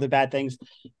 that's one of the bad things.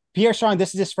 Pierre Strong,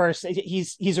 this is his first.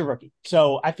 He's a rookie,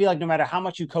 so I feel like no matter how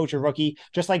much you coach a rookie,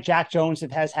 just like Jack Jones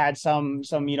has had some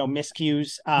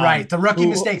miscues, right? The rookie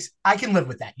mistakes, I can live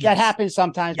with that. Yes. That happens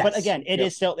sometimes, but again, it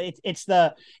is still it's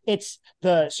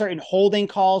the certain holding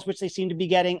calls which they seem to be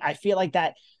getting. I feel like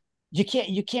that you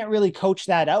can't really coach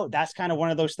that out. That's kind of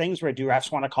one of those things where do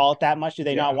refs want to call it that much? Do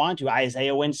they not want to?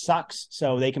 Isaiah Wynn sucks,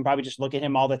 so they can probably just look at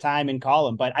him all the time and call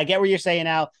him. But I get what you're saying,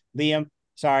 Al. Liam,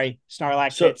 sorry,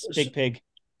 Snarlack hits big pig.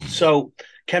 So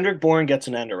Kendrick Bourne gets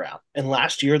an end around, and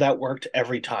last year that worked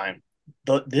every time.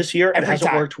 This year it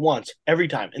hasn't worked once. Every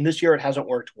time, and this year it hasn't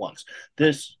worked once.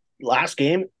 This last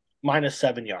game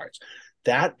 -7 yards.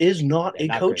 That is not a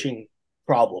coaching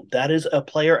problem. That is a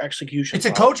player execution. It's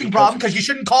a coaching problem because you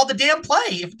shouldn't call the damn play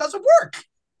if it doesn't work.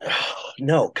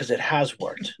 No, because it has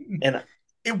worked, and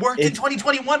it worked in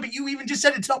 2021, but you even just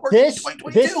said it's not working in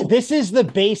 2022. This is the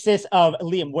basis of,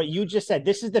 Liam, what you just said.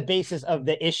 This is the basis of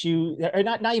the issue, or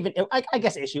not even, I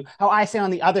guess issue, how I say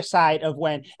on the other side of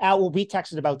when, Al, we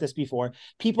texted about this before.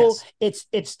 People,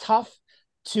 it's tough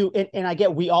to, and I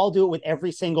get we all do it with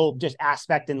every single just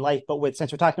aspect in life, but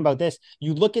since we're talking about this,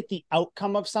 you look at the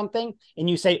outcome of something and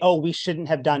you say, oh, we shouldn't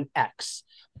have done X.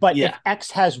 But if X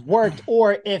has worked,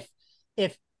 or if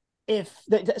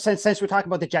since we're talking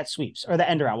about the jet sweeps or the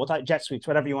end around, we'll talk jet sweeps,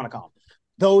 whatever you want to call them,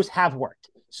 those have worked.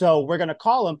 So we're going to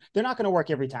call them. They're not going to work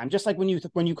every time. Just like when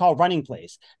you call running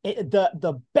plays,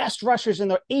 the best rushers in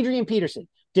the Adrian Peterson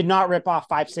did not rip off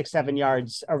 5, 6, 7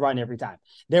 yards a run every time.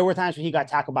 There were times when he got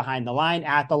tackled behind the line,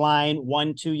 at the line,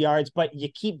 1, 2 yards, but you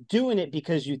keep doing it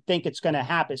because you think it's going to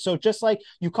happen. So just like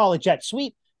you call a jet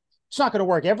sweep, it's not going to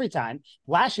work every time.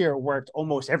 Last year, it worked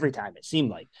almost every time, it seemed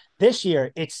like. This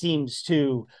year, it seems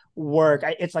to work.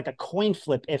 It's like a coin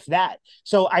flip, if that.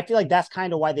 So I feel like that's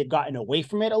kind of why they've gotten away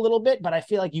from it a little bit, but I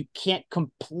feel like you can't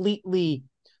completely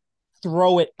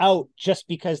throw it out just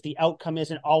because the outcome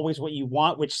isn't always what you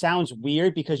want, which sounds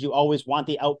weird because you always want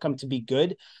the outcome to be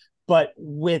good. But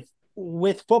with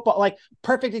football, like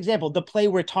perfect example, the play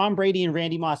where Tom Brady and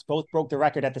Randy Moss both broke the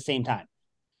record at the same time.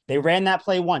 They ran that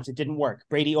play once. It didn't work.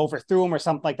 Brady overthrew him or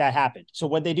something like that happened. So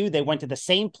what they do, they went to the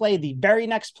same play, the very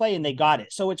next play, and they got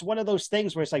it. So it's one of those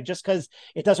things where it's like, just because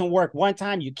it doesn't work one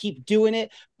time, you keep doing it.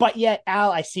 But yet,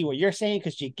 Al, I see what you're saying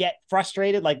because you get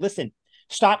frustrated. Like, listen,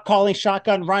 stop calling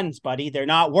shotgun runs, buddy. They're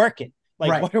not working.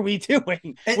 Like, what are we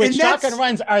doing? And shotgun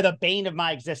runs are the bane of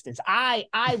my existence. I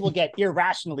will get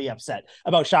irrationally upset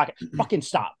about shotgun. Fucking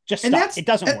stop. Just stop. It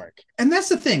doesn't work. And that's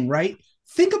the thing, right?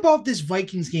 Think about this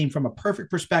Vikings game from a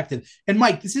perfect perspective. And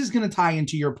Mike, this is going to tie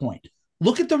into your point.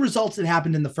 Look at the results that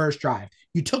happened in the first drive.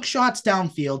 You took shots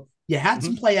downfield. You had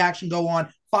some play action go on.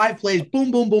 5 plays.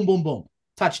 Boom, boom, boom, boom, boom.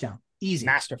 Touchdown. Easy.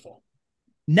 Masterful.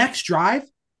 Next drive,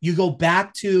 you go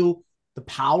back to the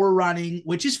power running,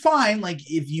 which is fine. Like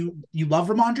if you love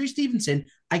Ramondre Stevenson,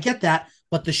 I get that.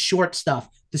 But the short stuff,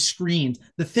 the screens,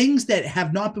 the things that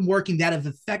have not been working that have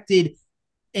affected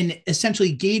and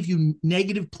essentially gave you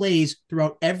negative plays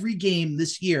throughout every game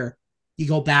this year, you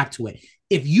go back to it.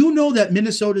 If you know that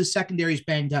Minnesota's secondary is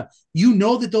banged up, you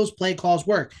know that those play calls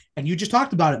work. And you just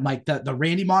talked about it, Mike, the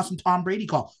Randy Moss and Tom Brady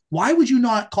call. Why would you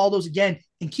not call those again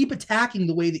and keep attacking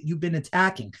the way that you've been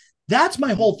attacking? That's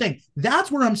my whole thing.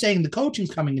 That's where I'm saying the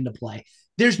coaching's coming into play.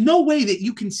 There's no way that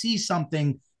you can see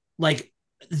something like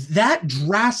that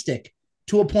drastic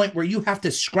to a point where you have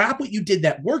to scrap what you did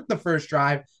that worked the first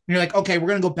drive. And you're like, okay, we're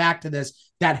going to go back to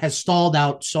this that has stalled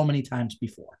out so many times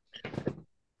before.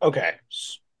 Okay.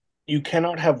 You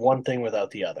cannot have one thing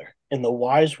without the other. In the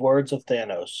wise words of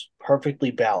Thanos,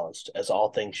 perfectly balanced as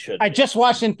all things should be. I just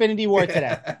watched Infinity War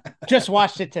today. Just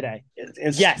watched it today.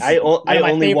 Yes. I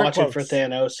only watch it for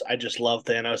Thanos. I just love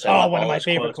Thanos. One of my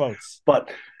favorite quotes.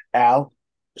 But Al,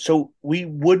 So we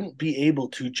wouldn't be able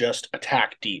to just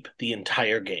attack deep the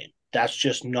entire game. That's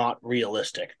just not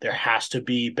realistic. There has to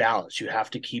be balance. You have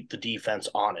to keep the defense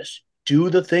honest.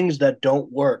 Do the things that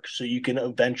don't work so you can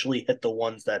eventually hit the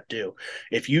ones that do.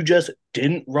 If you just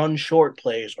didn't run short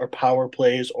plays or power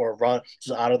plays or runs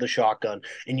out of the shotgun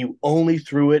and you only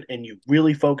threw it and you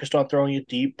really focused on throwing it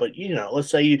deep, but let's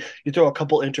say you throw a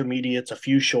couple intermediates, a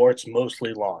few shorts,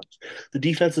 mostly longs, the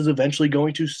defense is eventually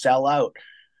going to sell out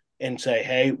and say,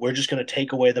 hey, we're just going to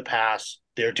take away the pass.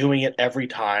 They're doing it every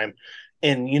time.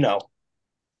 And,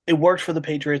 it worked for the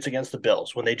Patriots against the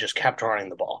Bills when they just kept running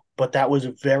the ball. But that was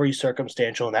very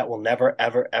circumstantial, and that will never,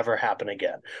 ever, ever happen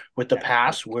again. With the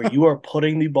pass, where you are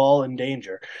putting the ball in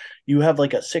danger, you have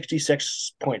like a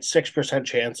 66.6%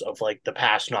 chance of like the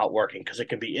pass not working because it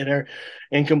can be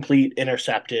incomplete,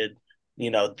 intercepted.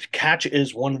 Catch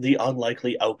is one of the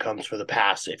unlikely outcomes for the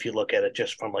pass if you look at it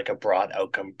just from like a broad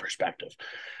outcome perspective.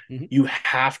 Mm-hmm. You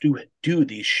have to do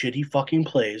these shitty fucking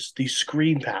plays, these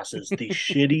screen passes, these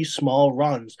shitty small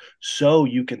runs so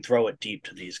you can throw it deep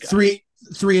to these guys.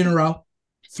 Three in a row.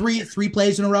 Three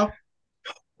plays in a row.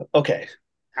 Okay.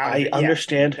 I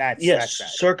understand.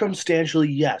 That's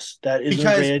circumstantially, yes. That is a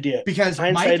great idea. Because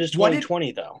hindsight is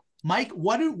 2020 though. Mike,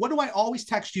 what do I always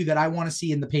text you that I want to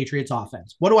see in the Patriots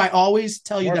offense? What do I always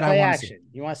tell you that I want to see?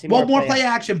 You want to see more play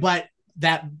action, but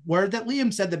that word that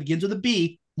Liam said that begins with a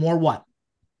B, more what?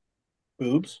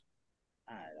 Boobs?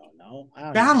 I don't know.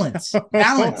 Balance.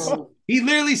 Balance. He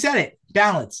literally said it.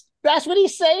 Balance. That's what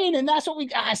he's saying, and that's what we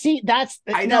see.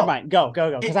 I know. Never mind. Go.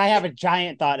 Because I have a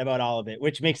giant thought about all of it,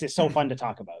 which makes it so fun to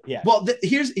talk about. Yeah. Well,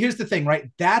 here's the thing,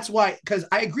 right? That's why, because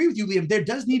I agree with you, Liam. There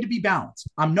does need to be balance.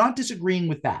 I'm not disagreeing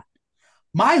with that.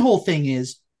 My whole thing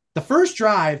is the first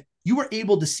drive, you were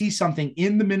able to see something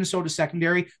in the Minnesota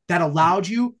secondary that allowed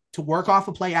you to work off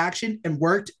a play action and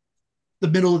worked the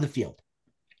middle of the field.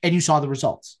 And you saw the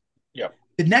results. Yeah.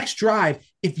 The next drive,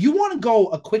 if you want to go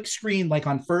a quick screen like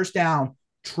on first down,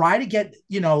 try to get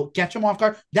them off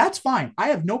guard, that's fine. I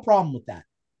have no problem with that.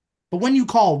 But when you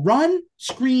call run,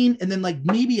 screen, and then like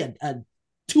maybe a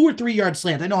 2 or 3 yard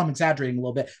slant, I know I'm exaggerating a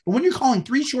little bit, but when you're calling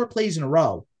 3 short plays in a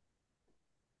row,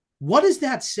 what does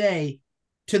that say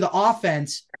to the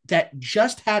offense that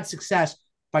just had success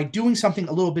by doing something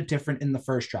a little bit different in the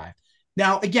first drive?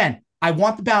 Now, again, I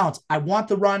want the balance. I want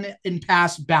the run and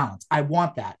pass balance. I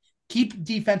want that. Keep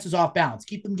defenses off balance.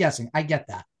 Keep them guessing. I get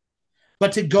that.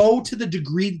 But to go to the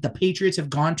degree that the Patriots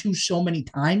have gone to so many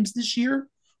times this year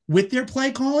with their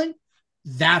play calling,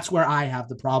 that's where I have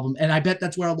the problem. And I bet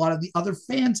that's where a lot of the other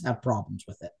fans have problems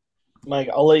with it. Mike,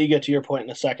 I'll let you get to your point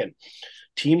in a second.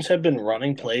 Teams have been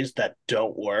running plays that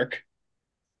don't work,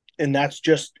 and that's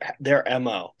just their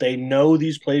MO. They know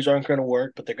these plays aren't going to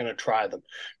work, but they're going to try them.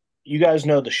 You guys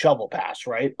know the shovel pass,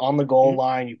 right? On the goal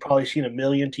line, you've probably seen a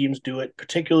million teams do it,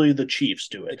 particularly the Chiefs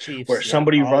do it, where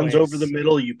somebody runs over the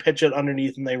middle, you pitch it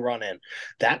underneath, and they run in.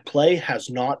 That play has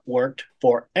not worked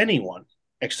for anyone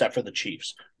except for the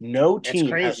Chiefs. No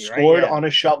team has scored on a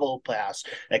shovel pass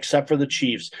except for the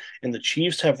Chiefs. And the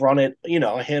Chiefs have run it,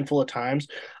 a handful of times.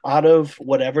 Out of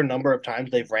whatever number of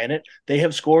times they've ran it, they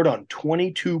have scored on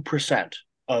 22%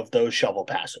 of those shovel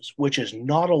passes, which is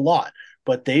not a lot,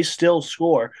 but they still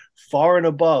score far and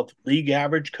above league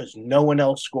average because no one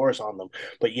else scores on them.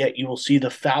 But yet you will see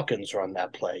the Falcons run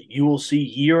that play. You will see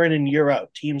year in and year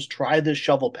out teams try this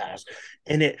shovel pass,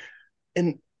 and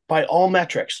by all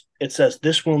metrics, it says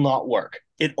this will not work.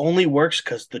 It only works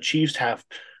because the Chiefs have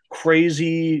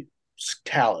crazy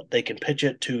talent. They can pitch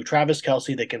it to Travis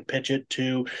Kelce. They can pitch it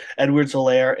to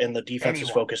Edwards-Helaire, and the defense is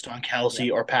focused on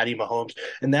Kelce or Patty Mahomes.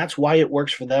 And that's why it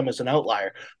works for them as an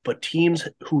outlier. But teams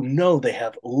who know they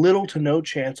have little to no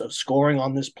chance of scoring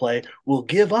on this play will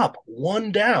give up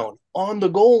one down on the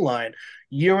goal line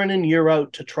year in and year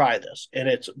out to try this. And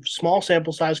it's small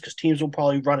sample size because teams will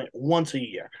probably run it once a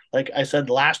year. Like I said,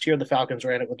 last year the Falcons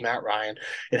ran it with Matt Ryan.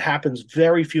 It happens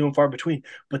very few and far between,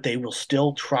 but they will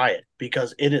still try it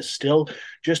because it is still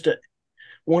just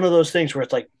one of those things where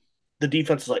it's like the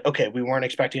defense is like, okay, we weren't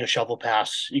expecting a shovel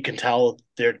pass. You can tell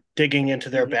they're digging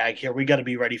into their bag here. We got to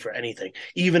be ready for anything.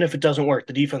 Even if it doesn't work,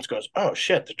 the defense goes, oh,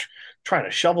 shit, they're trying to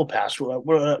shovel pass.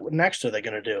 What next are they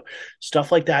going to do?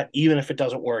 Stuff like that. Even if it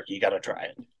doesn't work, you got to try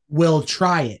it. We'll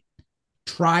try it.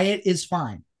 Try it is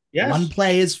fine. Yes. One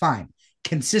play is fine.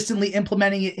 Consistently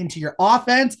implementing it into your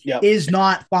offense is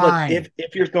not fine. Look,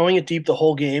 if you're throwing it deep the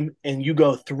whole game and you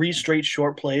go 3 straight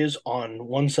short plays on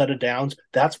one set of downs,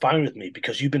 that's fine with me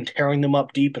because you've been tearing them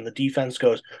up deep and the defense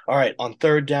goes, all right, on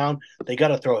third down, they got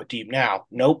to throw it deep now.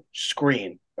 Nope,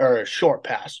 screen or short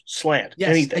pass, slant,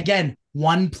 anything. Again,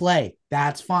 one play,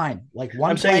 that's fine. Like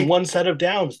I'm saying one set of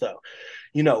downs though.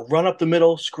 Run up the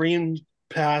middle, screen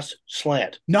pass,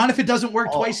 slant. Not if it doesn't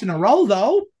work twice in a row,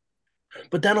 though.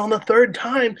 But then on the third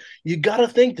time, you got to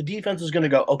think the defense is going to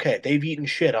go, okay, they've eaten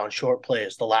shit on short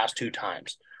plays the last 2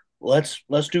 times. Let's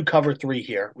do cover 3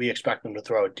 here. We expect them to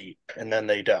throw it deep, and then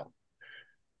they don't.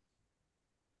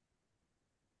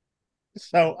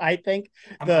 So I think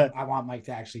I want Mike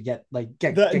to actually get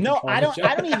no, I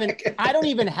don't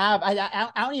even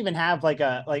have like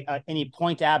any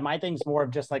point to add. My thing's more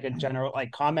of just like a general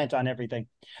like comment on everything.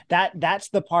 That's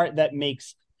the part that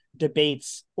makes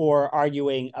debates or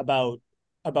arguing about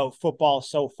football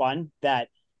so fun, that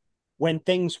when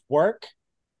things work,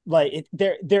 like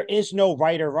there is no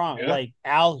right or wrong. Yeah. Like,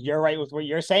 Al, you're right with what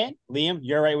you're saying. Liam,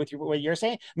 you're right with what you're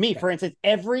saying. Me, for instance,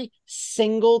 every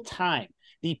single time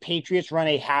the Patriots run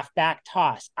a halfback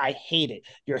toss, I hate it.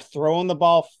 You're throwing the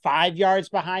ball 5 yards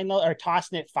behind or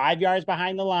tossing it 5 yards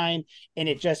behind the line. And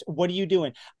it just, what are you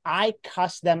doing? I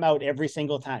cuss them out every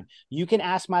single time. You can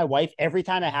ask my wife every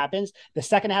time it happens. The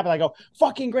second it happens, I go,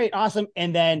 fucking great, awesome.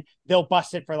 And then they'll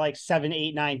bust it for like 7,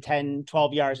 8, 9, 10,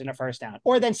 12 yards in a first down.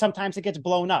 Or then sometimes it gets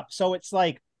blown up. So it's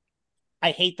like, I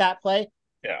hate that play.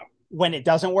 Yeah. When it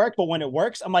doesn't work, but when it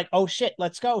works, I'm like, oh shit,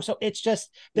 let's go. So it's just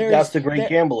that's the great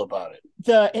gamble about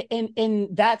it. And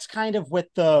that's kind of with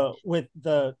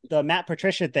the Matt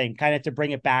Patricia thing, kind of to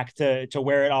bring it back to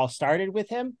where it all started with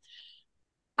him.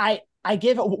 I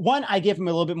give him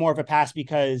a little bit more of a pass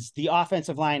because the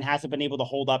offensive line hasn't been able to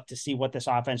hold up to see what this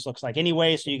offense looks like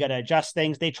anyway. So you got to adjust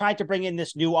things. They tried to bring in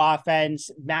this new offense.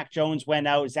 Mac Jones went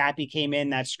out. Zappy came in.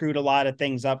 That screwed a lot of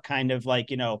things up, kind of like,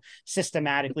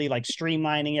 systematically, like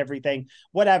streamlining everything,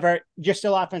 whatever. You're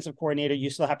still offensive coordinator.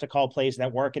 You still have to call plays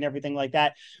that work and everything like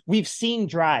that. We've seen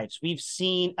drives. We've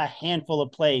seen a handful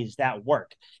of plays that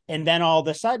work. And then all of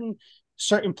a sudden,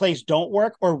 certain plays don't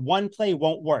work, or one play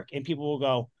won't work. And people will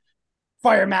go,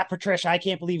 fire Matt Patricia. I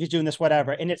can't believe he's doing this,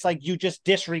 whatever. And it's like, you just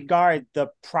disregard the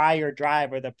prior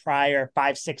drive or the prior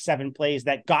 5, 6, 7 plays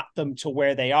that got them to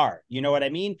where they are. You know what I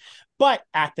mean? But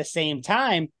at the same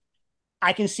time,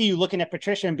 I can see you looking at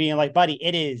Patricia and being like, buddy,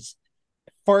 it is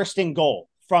 1st and goal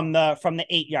from the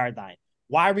 8-yard line.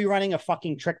 Why are we running a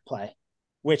fucking trick play?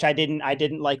 Which I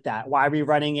didn't like that. Why are we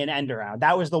running an end around?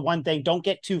 That was the one thing. Don't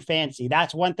get too fancy.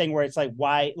 That's one thing where it's like,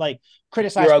 why, like,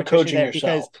 criticize Patricia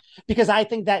there because I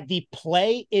think that the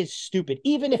play is stupid.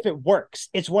 Even if it works,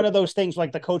 it's one of those things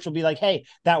like the coach will be like, hey,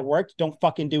 that worked. Don't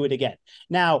fucking do it again.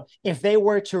 Now, if they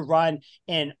were to run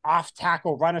an off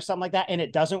tackle run or something like that and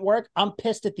it doesn't work, I'm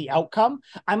pissed at the outcome.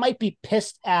 I might be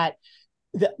pissed at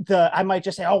I might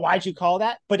just say, oh, why'd you call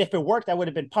that? But if it worked, I would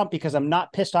have been pumped because I'm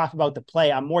not pissed off about the play.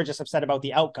 I'm more just upset about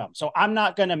the outcome. So I'm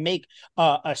not going to make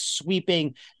a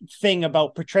sweeping thing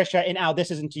about Patricia and Al.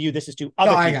 This isn't to you. This is to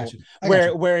other people.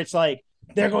 Where it's like,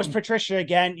 there goes Patricia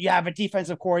again. You have a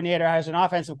defensive coordinator as an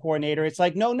offensive coordinator. It's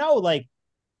like, no, like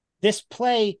this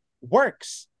play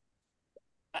works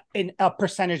in a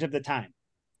percentage of the time.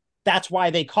 That's why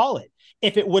they call it.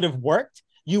 If it would have worked,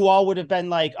 you all would have been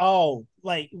like, oh,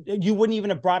 like you wouldn't even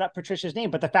have brought up Patricia's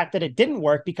name. But the fact that it didn't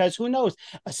work because who knows,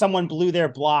 someone blew their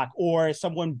block or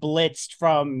someone blitzed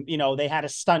from, they had a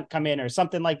stunt come in or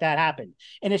something like that happened.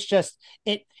 And it's just,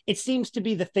 it seems to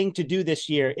be the thing to do this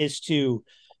year is to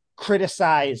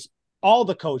criticize all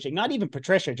the coaching, not even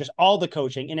Patricia, just all the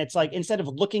coaching. And it's like, instead of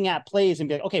looking at plays and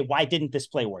be like, okay, why didn't this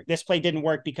play work? This play didn't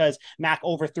work because Mac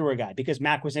overthrew a guy, because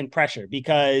Mac was in pressure,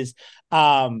 because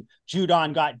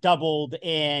Judon got doubled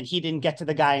and he didn't get to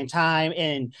the guy in time.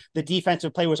 And the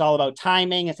defensive play was all about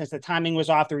timing. And since the timing was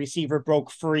off, the receiver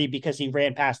broke free because he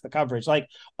ran past the coverage. Like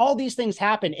all these things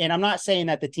happen. And I'm not saying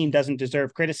that the team doesn't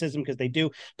deserve criticism, because they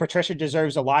do. Patricia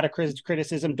deserves a lot of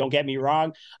criticism. Don't get me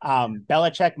wrong.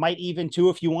 Belichick might even too,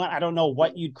 if you want. I don't know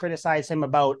what you'd criticize him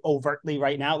about overtly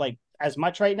right now, like as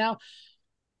much right now,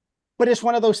 but it's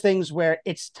one of those things where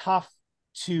it's tough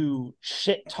to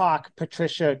shit talk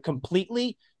Patricia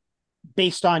completely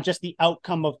based on just the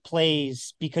outcome of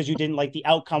plays, because you didn't like the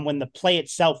outcome when the play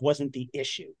itself wasn't the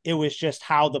issue. It was just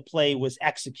how the play was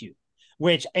executed,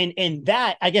 which, and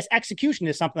that, I guess, execution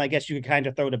is something I guess you could kind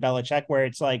of throw to Belichick, where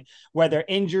it's like, whether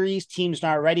injuries, teams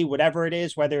not ready, whatever it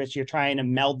is, whether it's you're trying to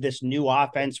meld this new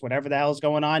offense, whatever the hell is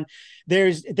going on,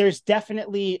 there's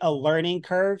definitely a learning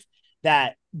curve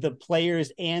that the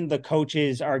players and the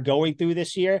coaches are going through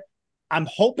this year. I'm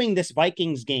hoping this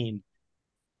Vikings game,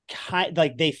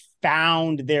 like they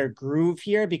found their groove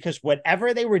here, because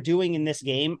whatever they were doing in this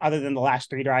game, other than the last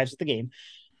 3 drives of the game,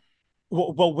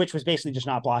 well, which was basically just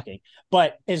not blocking.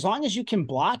 But as long as you can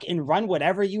block and run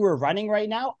whatever you were running right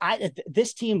now,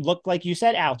 this team looked, like you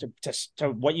said, Al,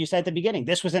 to what you said at the beginning.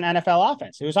 This was an NFL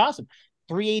offense. It was awesome.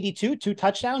 382, 2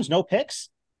 touchdowns, no picks.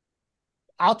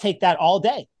 I'll take that all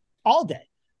day.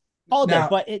 all good. Now,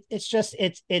 But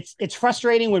it's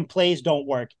frustrating when plays don't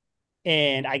work,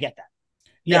 and I get that.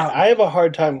 Yeah, now, I have a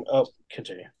hard time. Oh,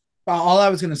 continue. all I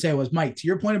was going to say was, Mike, to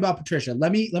your point about Patricia,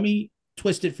 let me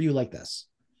twist it for you like this.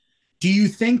 Do you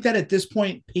think that at this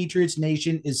point, Patriots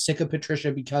Nation is sick of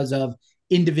Patricia because of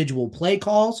individual play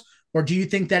calls? Or do you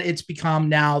think that it's become,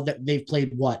 now that they've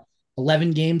played,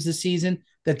 11 games this season,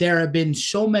 that there have been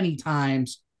so many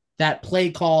times that play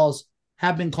calls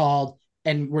have been called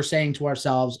and we're saying to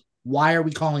ourselves, why are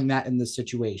we calling that in this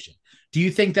situation? Do you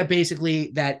think that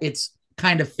basically that it's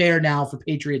kind of fair now for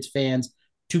Patriots fans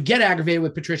to get aggravated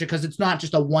with Patricia because it's not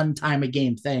just a one time a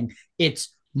game thing,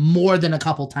 it's more than a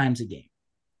couple times a game?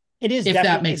 It is, if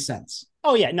that makes sense.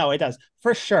 Oh yeah, no, it does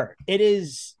for sure.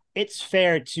 It's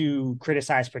fair to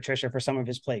criticize Patricia for some of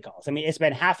his play calls. I mean, it's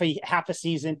been half a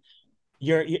season.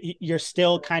 You're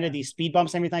still kind of these speed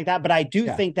bumps and everything like that. But I do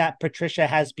think that Patricia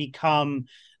has become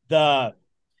the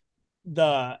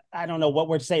I don't know what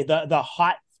word to say, the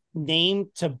hot name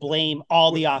to blame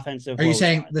all the offensive. Are you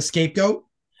saying the scapegoat?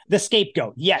 The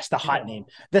scapegoat, yes, the hot name,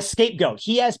 the scapegoat.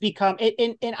 He has become,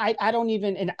 and I don't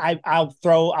even, and I'll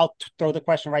throw the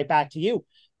question right back to you.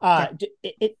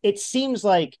 It seems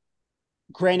like,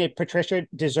 granted, Patricia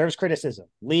deserves criticism.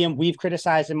 Liam, we've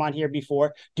criticized him on here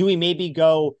before. Do we maybe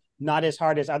go not as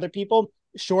hard as other people?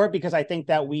 Sure, because I think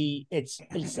that it's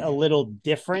a little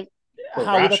different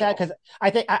how we look at it, because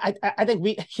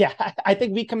I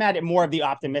think we come at it more of the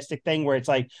optimistic thing where it's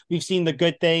like we've seen the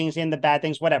good things and the bad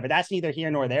things, whatever. That's neither here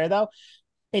nor there, though.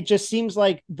 It just seems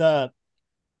like the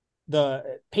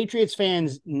Patriots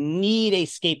fans need a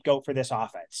scapegoat for this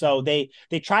offense. So they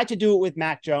tried to do it with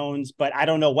Mac Jones, but I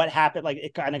don't know what happened. Like,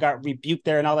 it kind of got rebuked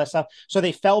there and all that stuff. So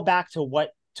they fell back to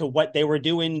what they were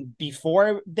doing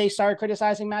before they started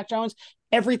criticizing Mac Jones.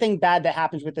 Everything bad that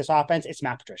happens with this offense, it's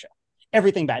Matt Patricia.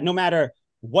 Everything bad, no matter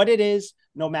what it is,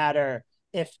 no matter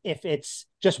if it's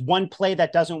just one play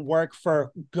that doesn't work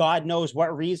for God knows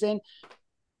what reason.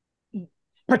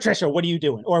 Patricia, what are you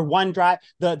doing? Or one drive,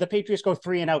 the Patriots go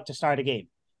 3-and-out to start a game.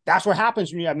 That's what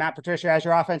happens when you have Matt Patricia as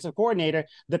your offensive coordinator.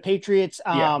 The Patriots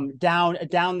down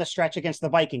the stretch against the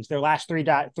Vikings, their last three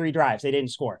drives, they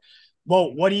didn't score.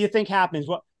 Well, what do you think happens?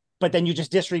 But then you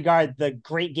just disregard the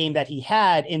great game that he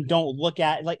had and don't look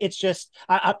at, like, it's just,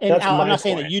 I'm not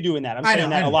saying that you doing that. I'm saying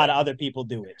that a lot of other people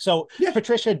do it. So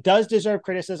Patricia does deserve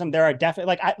criticism. There are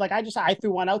definitely, I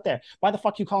threw one out there. Why the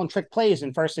fuck you calling trick plays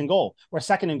in 1st and goal or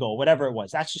 2nd and goal, whatever it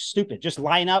was? That's just stupid. Just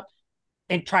line up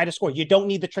and try to score. You don't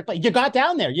need the trick play. You got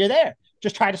down there. You're there.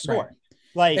 Just try to score.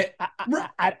 Right.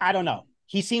 I don't know.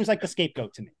 He seems like the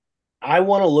scapegoat to me. I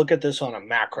want to look at this on a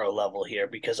macro level here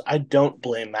because I don't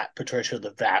blame Matt Patricia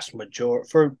the vast majority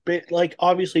for, like,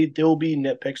 obviously there will be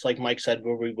nitpicks, like Mike said,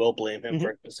 where we will blame him for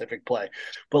a specific play.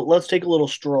 But let's take a little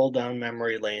stroll down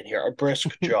memory lane here, a brisk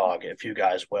jog, if you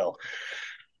guys will.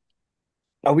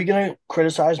 Are we going to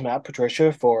criticize Matt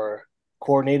Patricia for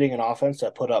coordinating an offense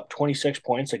that put up 26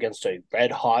 points against a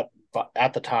red hot,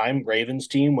 at the time, Ravens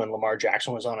team when Lamar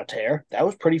Jackson was on a tear? That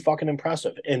was pretty fucking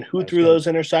impressive. And who threw those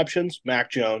interceptions?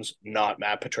 Mac Jones, not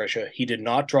Matt Patricia. He did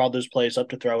not draw those plays up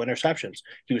to throw interceptions.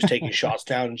 He was taking shots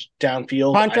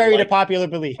downfield. Contrary to popular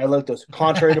belief. I like those.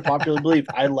 Contrary to popular belief.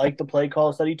 I like the play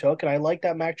calls that he took, and I like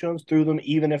that Mac Jones threw them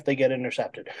even if they get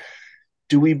intercepted.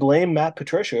 Do we blame Matt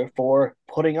Patricia for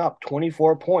putting up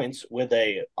 24 points with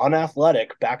a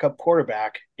unathletic backup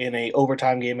quarterback in a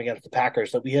overtime game against the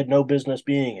Packers that we had no business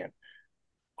being in?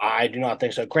 I do not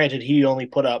think so. Granted, he only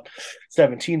put up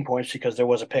 17 points because there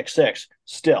was a pick six.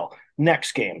 Still,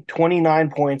 next game,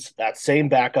 29 points, that same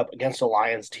backup against a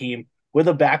Lions team. With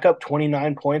a backup,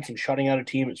 29 points and shutting out a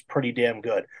team is pretty damn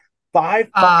good. 5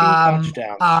 fucking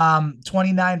touchdowns.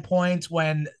 29 points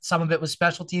when some of it was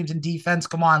special teams and defense.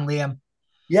 Come on, Liam.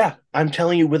 Yeah, I'm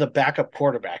telling you, with a backup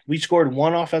quarterback. We scored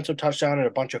 1 offensive touchdown and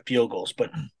a bunch of field goals,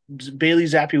 but Bailey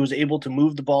Zappi was able to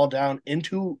move the ball down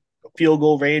into field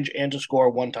goal range and to score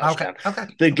 1 touchdown.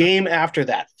 The game after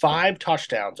that, 5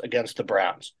 touchdowns against the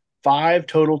Browns. 5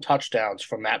 total touchdowns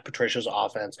from Matt Patricia's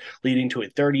offense, leading to a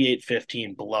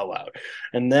 38-15 blowout.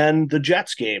 And then the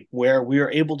Jets game, where we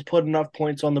were able to put enough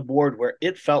points on the board where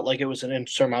it felt like it was an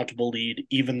insurmountable lead,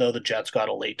 even though the Jets got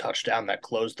a late touchdown that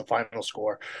closed the final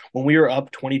score. When we were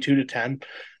up 22-10,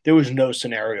 there was no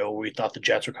scenario where we thought the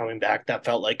Jets were coming back. That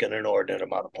felt like an inordinate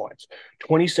amount of points.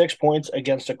 26 points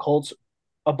against a Colts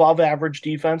above average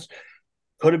defense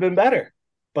could have been better,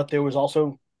 but there was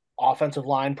also offensive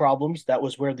line problems. That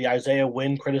was where the Isaiah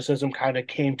Wynn criticism kind of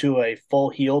came to a full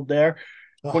healed there.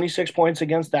 26 points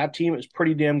against that team is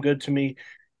pretty damn good to me.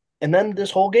 And then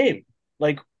this whole game,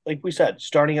 like, like we said,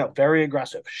 starting out very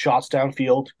aggressive, shots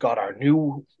downfield, got our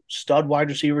new stud wide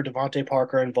receiver Devontae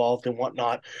Parker involved and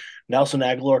whatnot. Nelson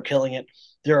Aguilar killing it.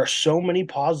 There are so many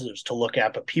positives to look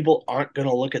at, but people aren't going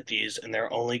to look at these and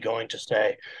they're only going to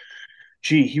say,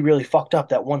 gee, he really fucked up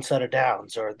that one set of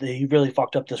downs, or he really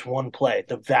fucked up this one play.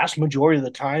 The vast majority of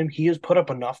the time, he has put up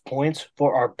enough points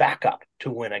for our backup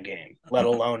to win a game, let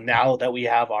alone now that we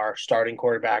have our starting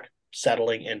quarterback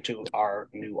settling into our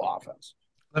new offense.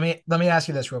 Let me ask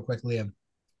you this real quick, Liam.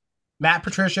 Matt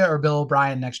Patricia or Bill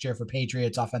O'Brien next year for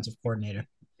Patriots offensive coordinator?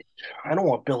 I don't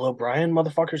want Bill O'Brien.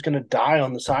 Motherfucker's going to die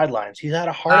on the sidelines. He's had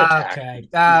a heart attack. Okay.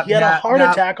 He had a heart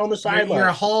attack on the sidelines. Your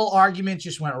whole argument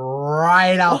just went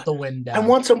right out the window. I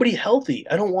want somebody healthy.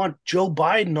 I don't want Joe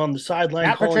Biden on the sideline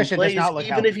Matt calling Patricia plays, does not look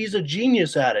even healthy. if he's a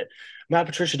genius at it. Matt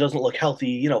Patricia doesn't look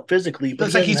healthy, physically, but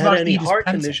Looks like he he's hasn't about had to any eat his heart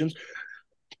pencil. conditions.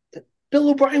 Bill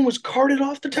O'Brien was carted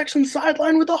off the Texans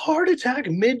sideline with a heart attack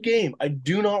mid-game. I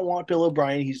do not want Bill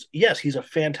O'Brien. He's a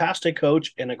fantastic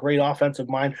coach and a great offensive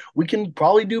mind. We can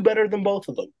probably do better than both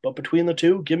of them, but between the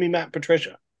two, give me Matt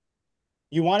Patricia.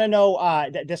 You want to know,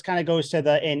 this kind of goes to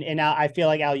and I feel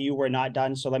like, Al, you were not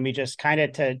done. So let me just kind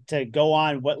of to go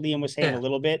on what Liam was saying a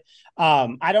little bit.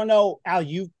 I don't know, Al,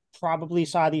 you probably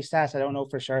saw these stats. I don't know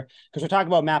for sure, because we're talking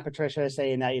about Matt Patricia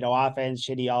saying that, offense,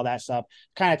 shitty, all that stuff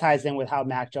kind of ties in with how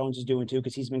Mac Jones is doing too,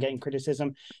 because he's been getting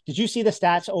criticism. Did you see the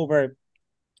stats over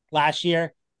last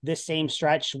year, this same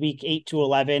stretch, week 8 to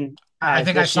 11? I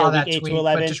think I saw that week 8 tweet, to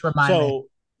 11. but just remind me.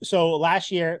 So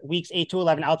last year, weeks 8 to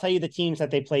 11, I'll tell you the teams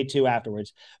that they played to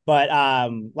afterwards. But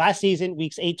last season,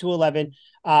 weeks 8 to 11,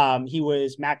 he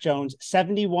was Mac Jones,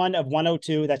 71 of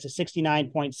 102. That's a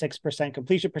 69.6%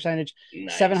 completion percentage,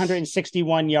 nice.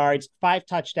 761 yards, 5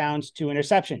 touchdowns, 2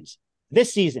 interceptions.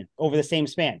 This season, over the same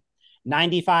span,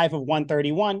 95 of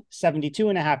 131,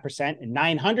 72.5%, and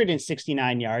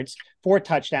 969 yards, 4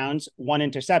 touchdowns, 1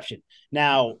 interception.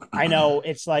 Now, I know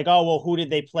it's like, oh, well, who did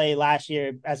they play last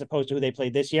year as opposed to who they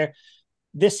played this year?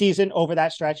 This season, over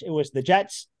that stretch, it was the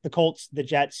Jets, the Colts, the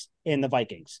Jets, and the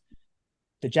Vikings.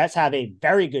 The Jets have a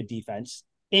very good defense.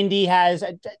 Indy has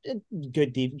a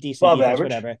good, decent defense, average.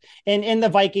 Whatever. And the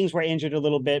Vikings were injured a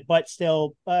little bit, but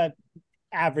still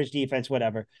average defense,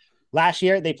 whatever. Last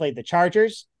year, they played the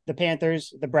Chargers, the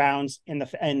Panthers, the Browns, and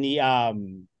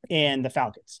the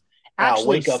Falcons.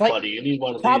 Actually, wake up, buddy! You need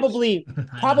one of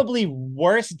probably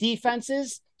worse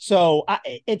defenses. So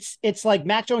it's like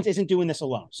Mac Jones isn't doing this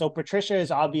alone. So Patricia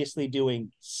is obviously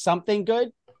doing something good.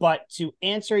 But to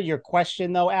answer your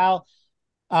question, though, Al,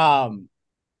 I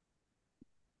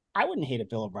wouldn't hate if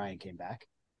Bill O'Brien came back.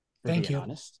 Thank you.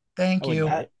 Honest. Thank you.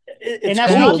 And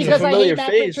that's not because I hate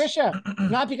Matt Patricia.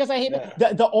 Not because I hate it.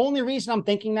 The only reason I'm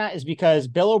thinking that is because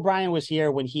Bill O'Brien was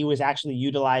here when he was actually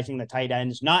utilizing the tight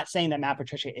ends, not saying that Matt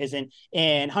Patricia isn't.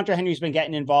 And Hunter Henry's been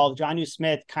getting involved. Jonnu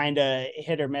Smith kind of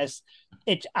hit or miss.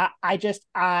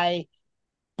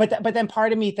 But then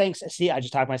part of me thinks, I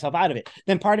just talked myself out of it.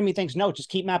 Then part of me thinks, no, just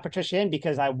keep Matt Patricia in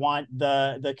because I want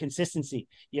the consistency.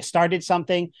 You started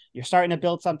something, you're starting to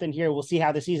build something here. We'll see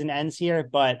how the season ends here,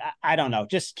 but I don't know.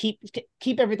 Just keep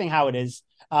everything how it is.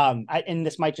 And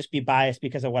this might just be biased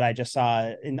because of what I just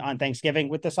saw on Thanksgiving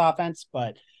with this offense,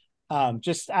 but I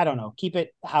don't know. Keep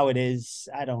it how it is.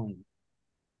 I don't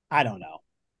know.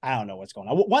 I don't know what's going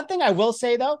on. One thing I will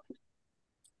say though,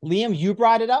 Liam, you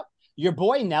brought it up. Your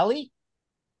boy Nelly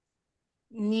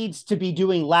needs to be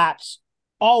doing laps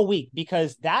all week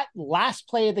because that last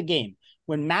play of the game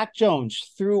when Mac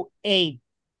Jones threw a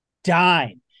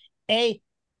dime, a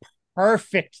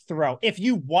perfect throw. If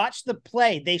you watch the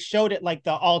play, they showed it like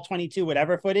the all 22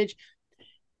 whatever footage.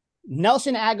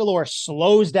 Nelson Aguilar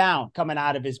slows down coming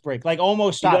out of his break, like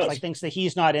almost stops, like thinks that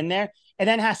he's not in there, and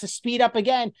then has to speed up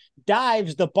again,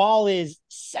 dives. The ball is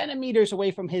centimeters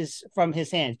away from his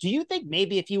hands. Do you think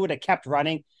maybe if he would have kept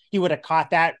running, he would have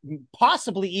caught that,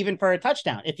 possibly even for a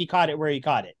touchdown if he caught it where he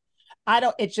caught it?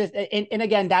 It's just, and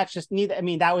again, that's just neither. I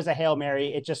mean, that was a Hail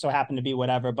Mary. It just so happened to be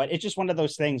whatever, but it's just one of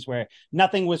those things where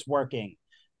nothing was working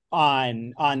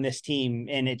on this team.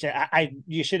 And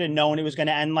you should have known it was going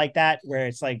to end like that, where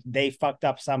it's like they fucked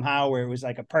up somehow, where it was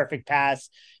like a perfect pass.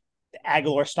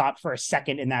 Aguilar stopped for a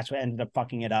second and that's what ended up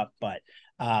fucking it up. But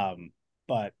I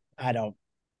don't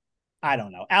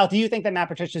know. Al, do you think that Matt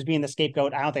Patricia is being the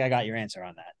scapegoat? I don't think I got your answer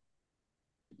on that.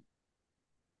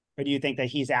 Or do you think that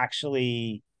he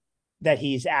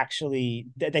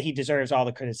deserves all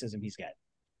the criticism he's getting?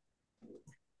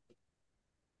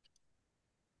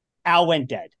 Al went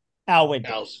dead.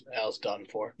 Al's done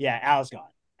for. Yeah, Al's gone.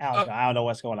 Gone. I don't know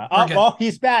what's going on. Well,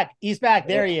 he's back.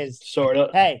 There he is. Sort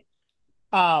of. Hey,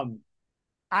 I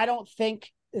don't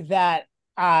think that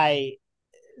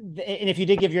and if you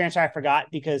did give your answer, I forgot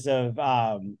because of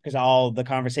all the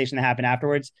conversation that happened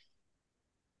afterwards.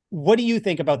 What do you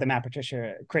think about the Matt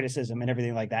Patricia criticism and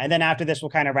everything like that? And then after this, we'll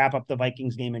kind of wrap up the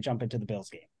Vikings game and jump into the Bills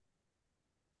game.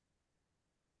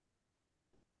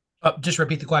 Just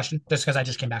repeat the question, just because I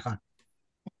just came back on.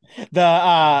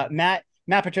 The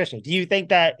Matt Patricia, do you think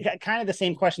that kind of the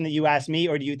same question that you asked me,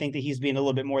 or do you think that he's being a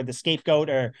little bit more the scapegoat,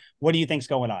 or what do you think's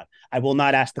going on? I will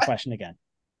not ask the question again.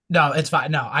 No, it's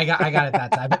fine. No, I got it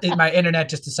that time. My internet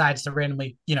just decides to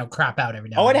randomly, crap out every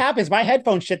now. Oh, it happens. My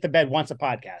headphones shit the bed once a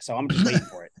podcast, so I'm just waiting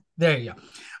for it. There you go.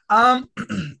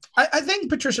 I think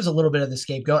Patricia's a little bit of the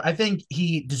scapegoat. I think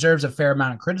he deserves a fair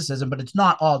amount of criticism, but it's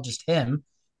not all just him.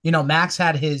 Max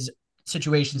had his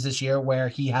situations this year where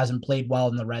he hasn't played well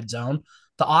in the red zone.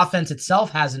 The offense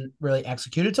itself hasn't really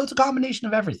executed, so it's a combination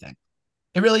of everything.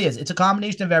 It really is. It's a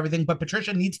combination of everything, but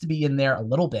Patricia needs to be in there a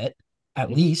little bit,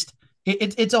 at least.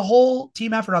 It's a whole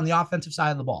team effort on the offensive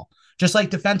side of the ball. Just like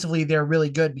defensively, they're really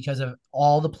good because of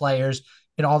all the players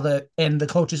and the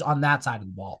coaches on that side of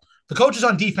the ball. The coaches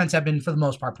on defense have been, for the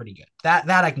most part, pretty good. That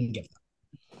I can give them.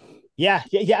 Yeah.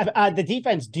 The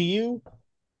defense.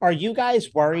 Are you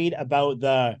guys worried about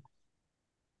the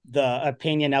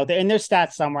opinion out there? And there's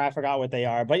stats somewhere. I forgot what they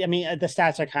are, but I mean, the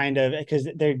stats are kind of because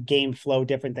their game flow,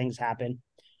 different things happen.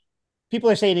 People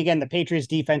are saying again, the Patriots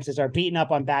defenses are beating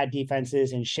up on bad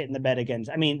defenses and shitting the bed against.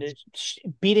 I mean,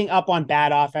 beating up on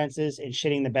bad offenses and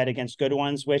shitting the bed against good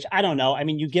ones, which I don't know. I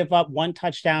mean, you give up one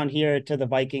touchdown here to the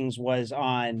Vikings was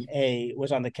on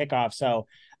the kickoff. So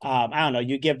I don't know.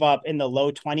 You give up in the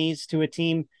low 20s to a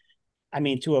team. I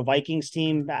mean, to a Vikings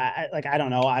team. I don't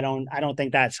know. I don't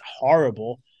think that's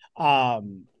horrible. I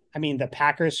mean, the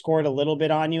Packers scored a little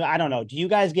bit on you. I don't know. Do you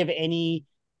guys give any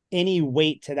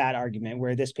weight to that argument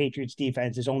where this Patriots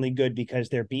defense is only good because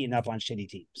they're beating up on shitty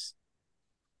teams?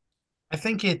 I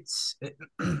think it's a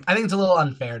little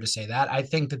unfair to say that. I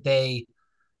think that they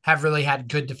have really had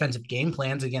good defensive game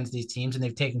plans against these teams and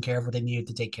they've taken care of what they needed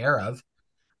to take care of.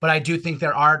 But I do think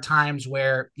there are times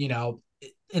where,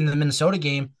 in the Minnesota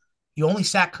game, you only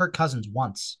sacked Kirk Cousins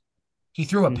once. He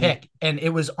threw a pick and it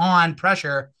was on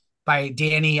pressure by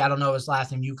Danny, I don't know his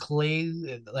last name,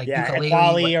 Ukulele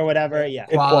or whatever. Yeah.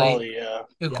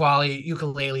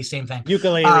 Ukulele, same thing.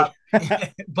 Ukulele.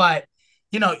 But,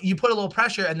 you put a little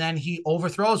pressure and then he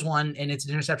overthrows one and it's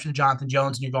an interception to Jonathan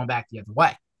Jones and you're going back the other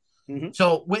way. Mm-hmm.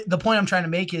 So the point I'm trying to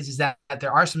make is that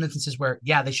there are some instances where,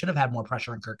 they should have had more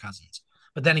pressure on Kirk Cousins.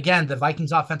 But then again, the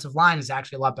Vikings offensive line is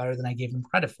actually a lot better than I gave them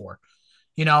credit for.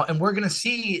 And we're going to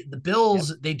see the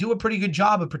Bills, they do a pretty good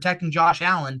job of protecting Josh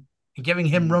Allen and giving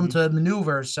him room to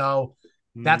maneuver. So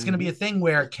that's going to be a thing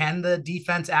where can the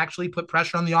defense actually put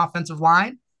pressure on the offensive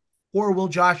line, or will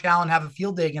Josh Allen have a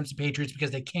field day against the Patriots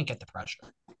because they can't get the pressure?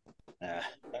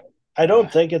 I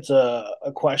don't think it's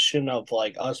a question of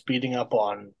like us beating up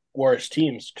on worse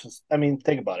teams. Because I mean,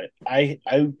 think about it. I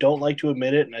don't like to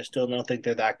admit it, and I still don't think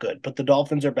they're that good. But the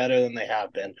Dolphins are better than they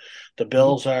have been. The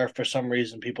Bills are, for some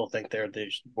reason, people think they're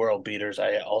these world beaters.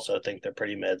 I also think they're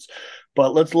pretty mids.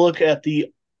 But let's look at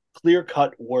the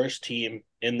clear-cut worst team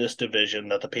in this division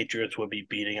that the Patriots would be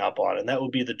beating up on, and that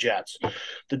would be the Jets.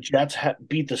 The Jets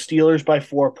beat the Steelers by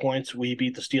 4 points. We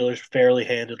beat the Steelers fairly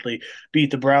handedly. Beat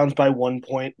the Browns by 1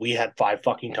 point. We had 5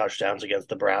 fucking touchdowns against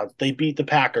the Browns. They beat the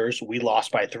Packers. We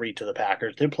lost by 3 to the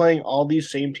Packers. They're playing all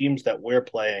these same teams that we're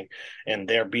playing, and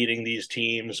they're beating these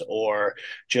teams or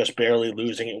just barely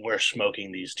losing, and we're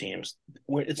smoking these teams.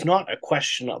 It's not a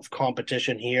question of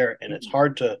competition here, and it's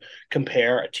hard to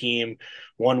compare a team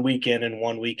 1 week in and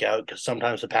 1 week out because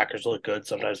sometimes the Packers look good,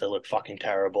 sometimes they look fucking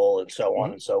terrible, and so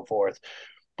on and so forth.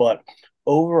 But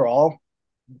overall,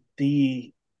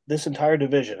 this entire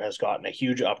division has gotten a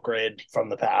huge upgrade from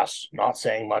the past. Not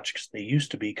saying much because they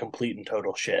used to be complete and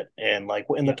total shit. And like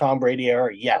in the Tom Brady era,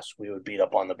 yes, we would beat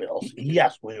up on the Bills.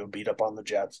 Yes, we would beat up on the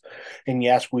Jets. And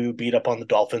yes, we would beat up on the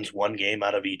Dolphins 1 game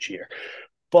out of each year.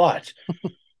 But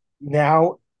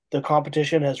now the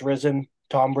competition has risen.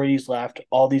 Tom Brady's left.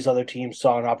 All these other teams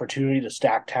saw an opportunity to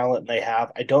stack talent, and they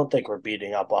have. I don't think we're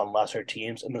beating up on lesser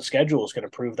teams, and the schedule is going to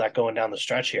prove that going down the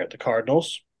stretch here. The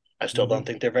Cardinals, I still don't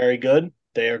think they're very good.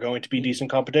 They are going to be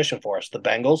decent competition for us. The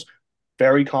Bengals,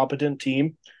 very competent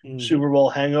team. Super Bowl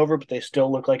hangover, but they still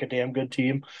look like a damn good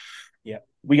team. Yeah.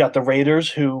 We got the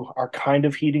Raiders, who are kind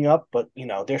of heating up, but,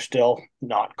 they're still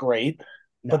not great.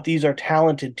 No. But these are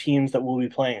talented teams that we'll be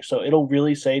playing. So it'll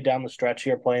really say down the stretch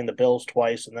here, playing the Bills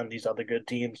twice and then these other good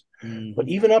teams. But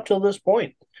even up till this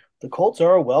point, the Colts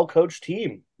are a well-coached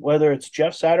team. Whether it's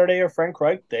Jeff Saturday or Frank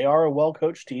Reich, they are a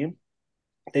well-coached team.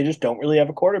 They just don't really have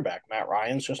a quarterback. Matt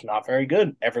Ryan's just not very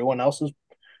good. Everyone else is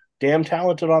damn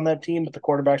talented on that team, but the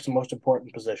quarterback's the most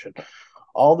important position.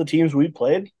 all the teams we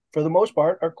played, for the most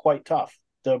part, are quite tough.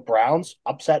 The Browns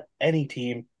upset any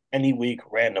team any week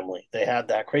randomly. They had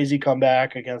that crazy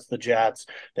comeback against the Jets.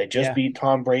 They just Yeah, beat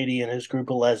Tom Brady and his group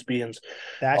of lesbians.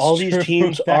 that's All these true.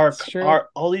 teams That's true. are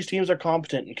all these teams are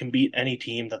competent and can beat any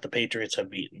team that the Patriots have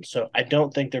beaten. So I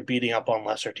don't think they're beating up on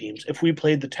lesser teams. If we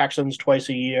played the Texans twice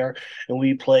a year and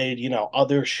we played,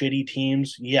 other shitty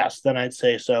teams, yes, then I'd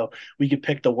say so. We could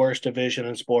pick the worst division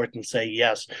in sport and say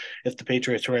yes, if the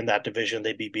Patriots were in that division,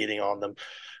 they'd be beating on them.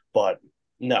 But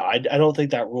no, I don't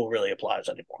think that rule really applies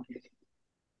anymore.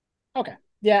 Okay.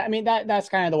 Yeah, I mean that's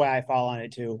kind of the way I fall on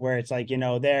it too, where it's like,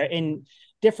 they're in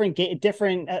different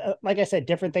like I said,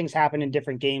 different things happen in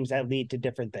different games that lead to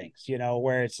different things,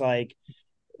 where it's like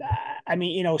I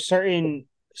mean,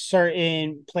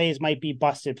 certain plays might be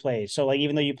busted plays. So like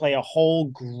even though you play a whole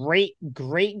great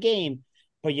game,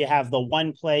 but you have the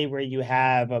one play where you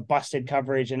have a busted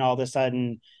coverage and all of a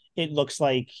sudden it looks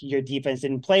like your defense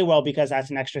didn't play well because that's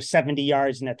an extra 70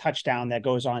 yards and a touchdown that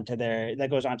goes onto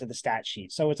the stat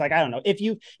sheet. So it's like, I don't know, if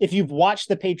you've watched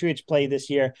the Patriots play this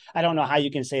year, I don't know how you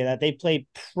can say that. They played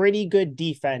pretty good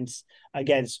defense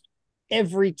against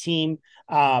every team.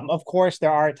 Of course,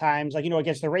 there are times like,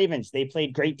 against the Ravens, they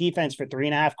played great defense for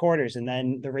 3.5 quarters, and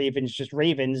then the Ravens just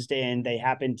Ravensed and they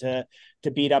happened to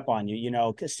beat up on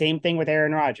you. Same thing with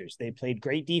Aaron Rodgers. They played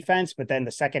great defense, but then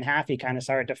the second half he kind of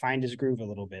started to find his groove a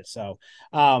little bit. So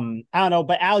I don't know.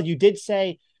 But Al, you did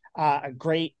say a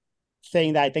great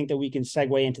thing that I think that we can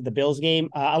segue into the Bills game.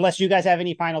 Unless you guys have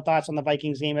any final thoughts on the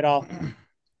Vikings game at all.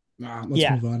 Let's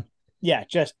move on. Yeah,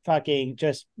 just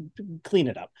clean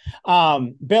it up.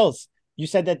 Bills, you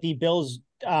said that the Bills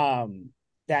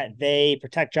that they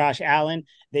protect Josh Allen.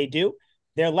 They do.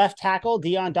 Their left tackle,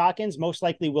 Deion Dawkins, most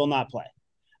likely will not play.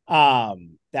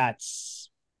 That's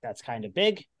kind of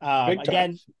big.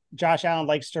 Again, Josh Allen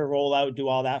likes to roll out, do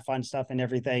all that fun stuff and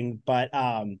everything, but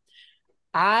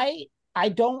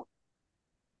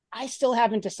I still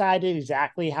haven't decided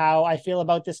exactly how I feel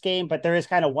about this game, but there is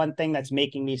kind of one thing that's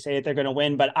making me say that they're going to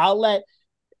win. But I'll let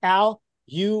Al,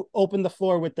 you open the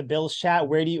floor with the Bills chat.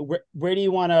 Where do you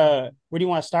want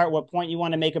to start? What point you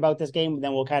want to make about this game? And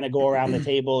then we'll kind of go around the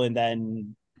table and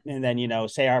then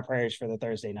say our prayers for the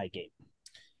Thursday night game.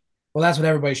 Well, that's what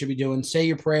everybody should be doing. Say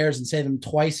your prayers and say them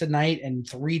twice a night and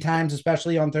 3 times,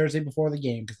 especially on Thursday before the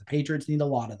game, because the Patriots need a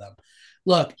lot of them.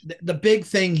 Look, the big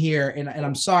thing here, and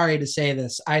I'm sorry to say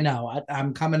this, I know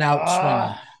I'm coming out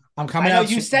swinging. I'm coming out.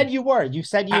 You said you were. You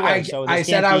said you were. So I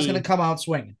said I was going to come out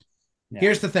swinging. Yeah.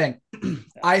 Here's the thing.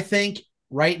 I think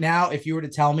right now, if you were to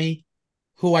tell me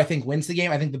who I think wins the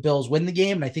game, I think the Bills win the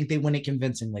game, and I think they win it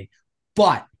convincingly.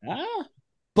 But wow.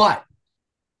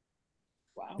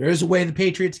 There is a way the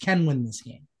Patriots can win this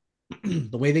game.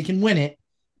 The way they can win it,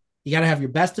 you got to have your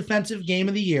best defensive game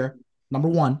of the year, number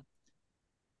one.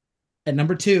 And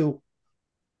number 2,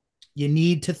 you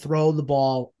need to throw the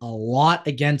ball a lot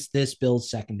against this Bills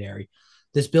secondary.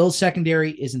 This Bills secondary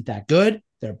isn't that good.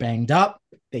 They're banged up.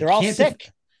 They're all sick.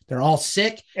 They're all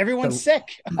sick. Everyone's sick.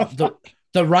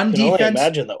 The run defense. I can only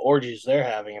imagine the orgies they're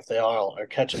having if they all are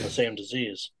catching the same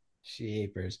disease.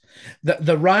 Shapers.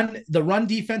 The run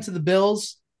defense of the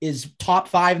Bills is top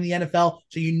 5 in the NFL.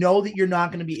 So you know that you're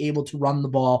not going to be able to run the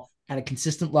ball at a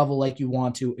consistent level like you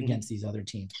want to against these other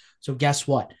teams. So guess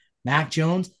what? Mac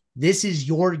Jones, this is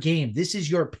your game. This is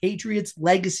your Patriots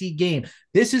legacy game.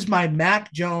 This is my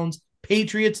Mac Jones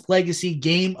Patriots legacy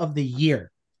game of the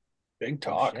year. Big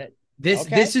talk.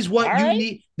 This is what you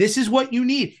need. This is what you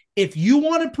need. If you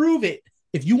want to prove it,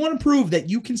 if you want to prove that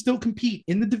you can still compete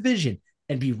in the division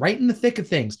and be right in the thick of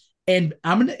things, and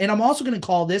I'm also going to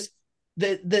call this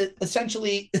the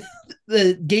essentially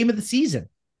the game of the season.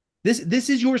 This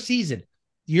is your season.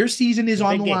 Your season is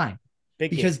on the line.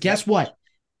 Because guess what?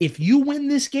 If you win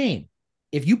this game,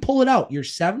 if you pull it out, you're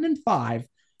 7-5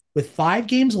 with 5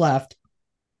 games left,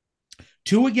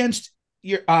 2 against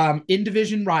your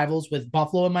in-division rivals with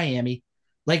Buffalo and Miami.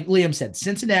 Like Liam said,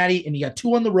 Cincinnati, and you got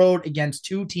 2 on the road against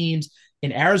 2 teams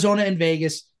in Arizona and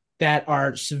Vegas that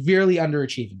are severely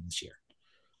underachieving this year.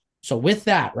 So with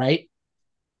that, right,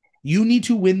 you need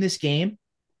to win this game,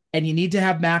 and you need to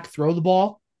have Mac throw the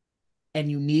ball, and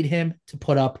you need him to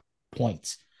put up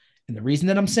points. And the reason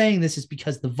that I'm saying this is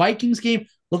because the Vikings game,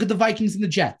 look at the Vikings and the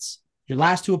Jets, your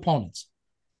last 2 opponents.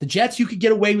 The Jets, you could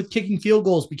get away with kicking field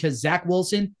goals because Zach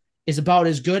Wilson is about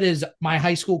as good as my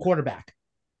high school quarterback.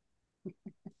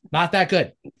 Not that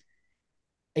good.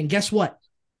 And guess what?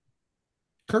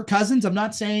 Kirk Cousins, I'm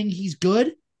not saying he's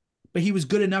good, but he was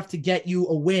good enough to get you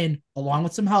a win along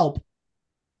with some help.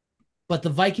 But the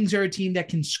Vikings are a team that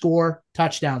can score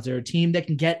touchdowns. They're a team that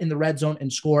can get in the red zone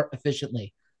and score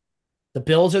efficiently. The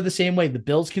Bills are the same way. The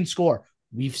Bills can score.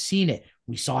 We've seen it.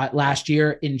 We saw it last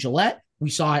year in Gillette. We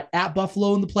saw it at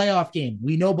Buffalo in the playoff game.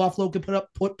 We know Buffalo can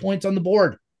put points on the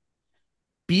board.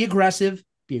 Be aggressive.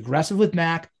 Be aggressive with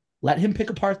Mac. Let him pick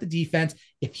apart the defense.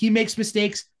 If he makes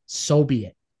mistakes, so be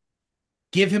it.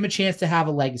 Give him a chance to have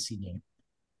a legacy game.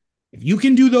 If you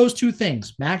can do those two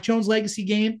things, Mac Jones legacy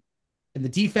game, and the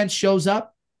defense shows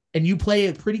up, and you play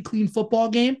a pretty clean football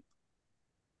game,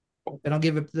 then I'll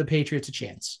give the Patriots a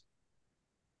chance.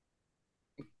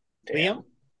 Damn. Liam,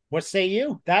 what say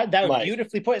you? That was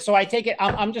beautifully put. So I take it.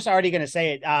 I'm just already going to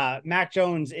say it. Mac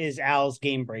Jones is Al's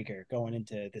game breaker going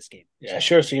into this game. Yeah,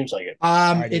 sure seems like it.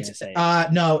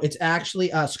 It's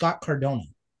actually Scott Cardona.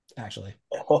 Actually,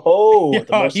 the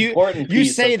most important piece. You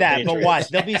say that, but watch.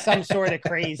 There'll be some sort of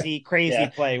crazy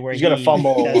play where he's gonna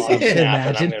fumble.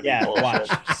 Imagine. Watch.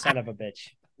 Son of a bitch.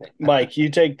 Mike, you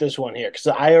take this one here because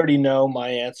I already know my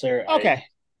answer. Okay.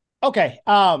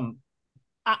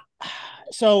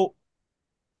 So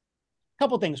a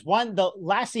couple things. One, the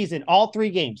last season, all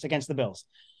 3 games against the Bills,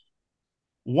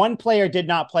 one player did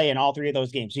not play in all 3 of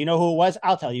those games. You know who it was?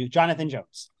 I'll tell you, Jonathan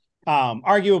Jones.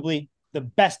 Arguably the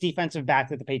best defensive back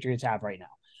that the Patriots have right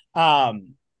now.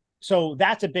 So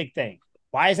that's a big thing.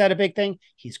 Why is that a big thing?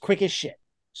 He's quick as shit.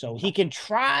 So he can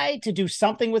try to do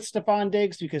something with Stephon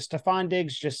Diggs because Stephon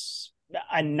Diggs just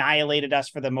annihilated us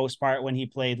for the most part when he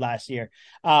played last year.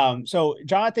 So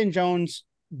Jonathan Jones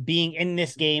being in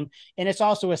this game, and it's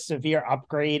also a severe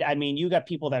upgrade. I mean, you got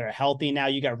people that are healthy now.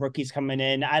 You got rookies coming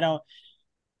in.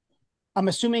 I'm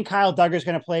assuming Kyle Duggar's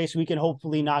going to play, so we can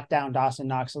hopefully knock down Dawson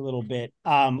Knox a little bit.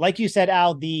 Like you said,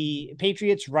 Al, the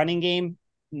Patriots running game,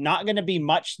 not going to be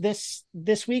much this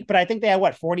week, but I think they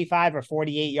had 45 or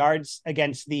 48 yards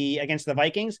against the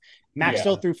Vikings. Max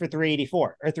still threw for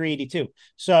 384 or 382.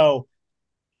 So,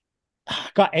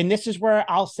 God, and this is where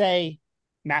I'll say,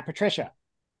 Matt Patricia,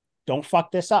 don't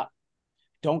fuck this up.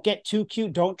 Don't get too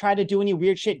cute. Don't try to do any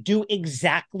weird shit. Do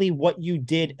exactly what you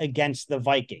did against the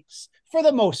Vikings for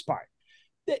the most part.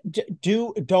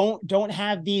 Don't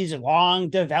have these long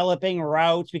developing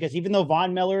routes, because even though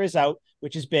Von Miller is out,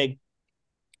 which is big,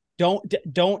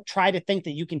 don't try to think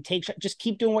that you can just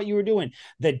keep doing what you were doing.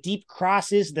 The deep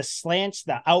crosses, the slants,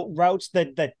 the out routes,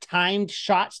 the timed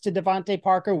shots to Devontae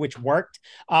Parker, which worked.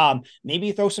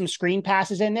 Maybe throw some screen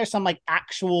passes in there, some like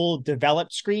actual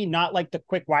developed screen, not like the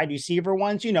quick wide receiver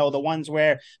ones, the ones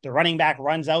where the running back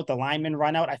runs out, the linemen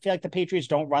run out. I feel like the Patriots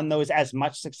don't run those as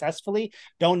much successfully.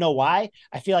 Don't know why.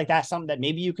 I feel like that's something that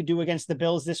maybe you could do against the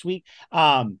Bills this week.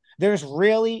 There's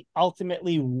really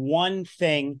ultimately one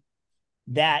thing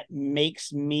that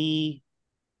makes me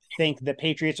think the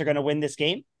Patriots are going to win this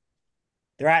game.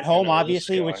 They're at home,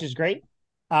 obviously, which is great.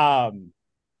 Home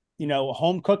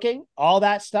cooking, all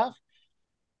that stuff.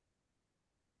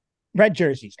 Red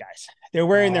jerseys, guys. They're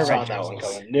wearing their red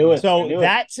jerseys. Knew it.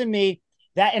 That to me,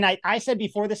 and I said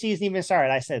before the season even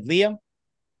started, I said, Liam,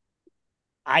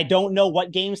 I don't know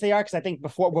what games they are, because I think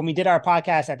before, when we did our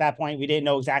podcast at that point, we didn't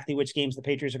know exactly which games the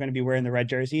Patriots are going to be wearing the red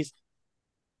jerseys.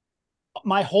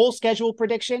 My whole schedule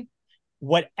prediction,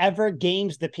 whatever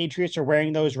games the Patriots are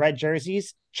wearing those red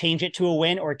jerseys, change it to a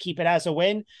win or keep it as a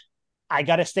win. I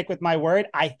got to stick with my word.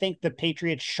 I think the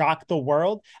Patriots shock the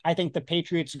world. I think the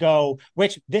Patriots go,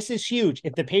 which this is huge.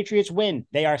 If the Patriots win,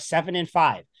 they are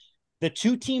 7-5. The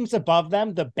 2 teams above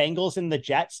them, the Bengals and the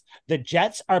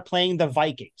Jets are playing the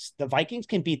Vikings. The Vikings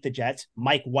can beat the Jets.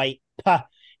 Mike White. Puh.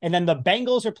 And then the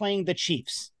Bengals are playing the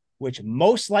Chiefs, which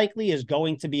most likely is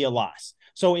going to be a loss.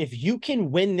 So if you can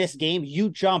win this game, you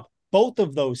jump both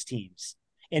of those teams.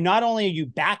 And not only are you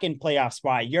back in playoff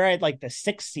spot, you're at like the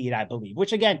 6th seed, I believe,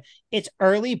 which again, it's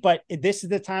early, but this is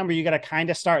the time where you got to kind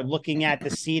of start looking at the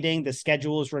seeding, the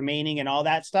schedules remaining and all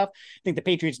that stuff. I think the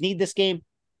Patriots need this game.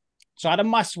 It's not a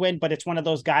must win, but it's one of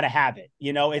those got to have it.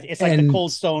 It's like the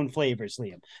Cold Stone flavors,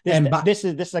 Liam. This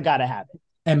is a got to have it.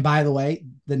 And by the way,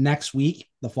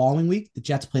 the following week, the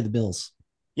Jets play the Bills.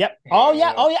 Yep. Oh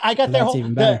yeah. I got their whole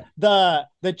even better.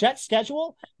 The Jets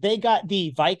schedule. They got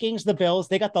the Vikings, the Bills.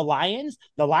 They got the Lions.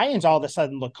 The Lions all of a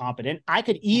sudden look competent. I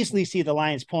could easily see the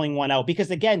Lions pulling one out,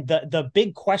 because again, the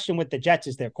big question with the Jets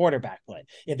is their quarterback play.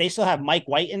 If they still have Mike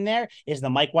White in there, is the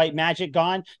Mike White magic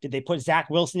gone? Did they put Zach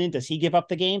Wilson in? Does he give up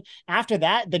the game? After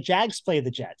that, the Jags play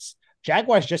the Jets.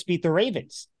 Jaguars just beat the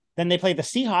Ravens. Then they play the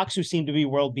Seahawks, who seem to be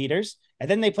world beaters, and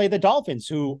then they play the Dolphins,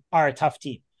 who are a tough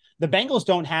team. The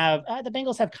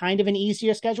Bengals have kind of an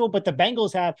easier schedule, but the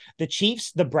Bengals have the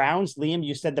Chiefs, the Browns. Liam,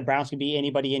 you said the Browns can beat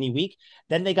anybody any week.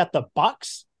 Then they got the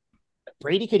Bucks.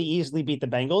 Brady could easily beat the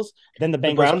Bengals. Then the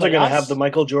Browns are going to have the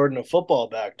Michael Jordan of football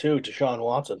back too, Deshaun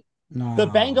Watson. The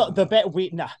Bengal,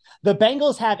 No. the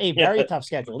Bengals have a very tough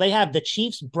schedule. They have the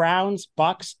Chiefs, Browns,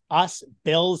 Bucks, us,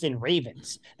 Bills, and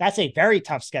Ravens. That's a very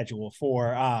tough schedule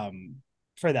for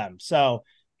them. So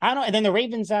I don't know. And then the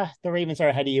Ravens are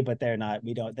ahead of you, but they're not.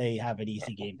 We don't. They have an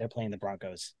easy game. They're playing the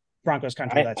Broncos. Broncos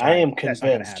country. I am That's not going to convinced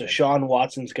happen. Deshaun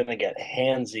Watson's going to get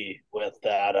handsy with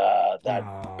that Oh,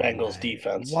 Bengals my.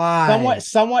 defense. Why?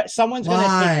 Someone's going to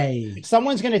Why?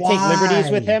 take liberties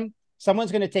with Why? him.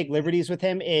 Someone's going to take liberties with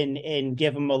him and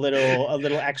give him a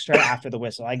little extra after the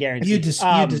whistle. I guarantee. You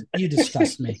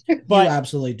disgust me. But you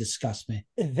absolutely disgust me.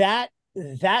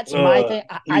 that's my thing.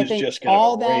 I He's think just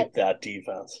going to rape that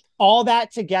defense. All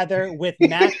that together with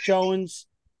Mac Jones,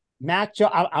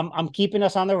 I'm keeping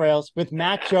us on the rails with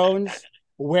Mac Jones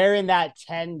wearing that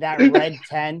red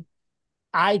 10.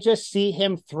 I just see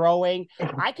him throwing.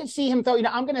 I can see him throw.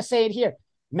 I'm going to say it here.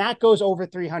 Mac goes over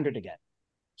 300 again.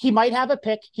 He might have a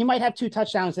pick. He might have 2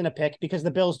 touchdowns and a pick because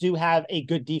the Bills do have a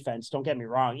good defense. Don't get me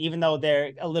wrong. Even though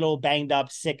they're a little banged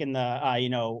up, sick in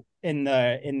the in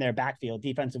their backfield,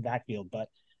 defensive backfield. But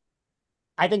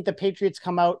I think the Patriots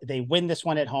come out. They win this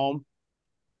one at home.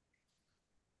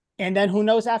 And then who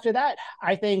knows after that?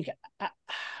 I think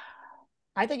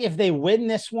if they win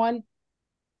this one,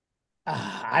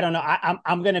 I don't know.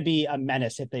 I'm going to be a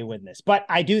menace if they win this, but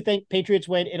I do think Patriots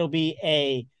win. It'll be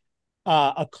a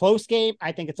close game.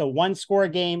 I think it's a 1-score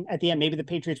game at the end. Maybe the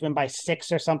Patriots win by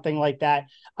 6 or something like that.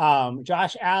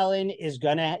 Josh Allen is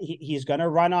he's gonna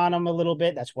run on him a little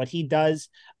bit. That's what he does.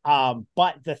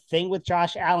 But the thing with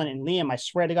Josh Allen and Liam, I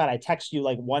swear to God, I text you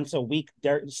like once a week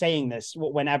saying this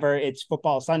whenever it's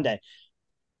football Sunday.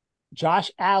 Josh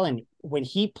Allen, when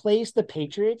he plays the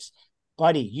Patriots,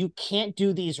 buddy, you can't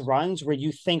do these runs where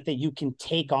you think that you can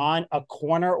take on a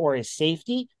corner or a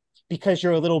safety because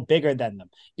you're a little bigger than them.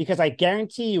 Because I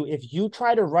guarantee you, if you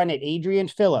try to run at Adrian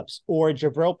Phillips or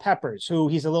Jabril Peppers, who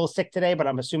he's a little sick today, but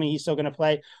I'm assuming he's still going to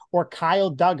play, or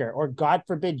Kyle Duggar, or God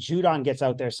forbid Judon gets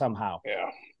out there somehow. Yeah.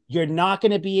 You're not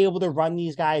going to be able to run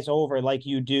these guys over like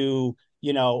you do,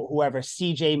 whoever,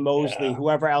 CJ Mosley,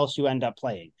 whoever else you end up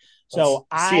playing. So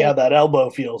see how that elbow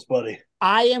feels, buddy.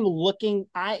 I am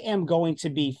going to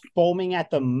be foaming at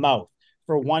the mouth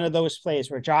for one of those plays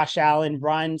where Josh Allen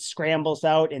runs, scrambles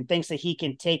out, and thinks that he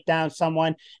can take down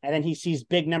someone, and then he sees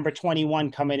big number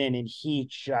 21 coming in, and he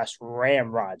just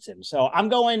ramrods him. So I'm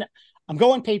going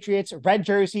Patriots. Red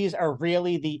jerseys are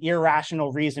really the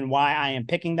irrational reason why I am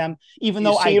picking them, even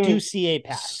though I do see a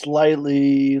path.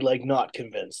 Slightly not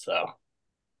convinced though.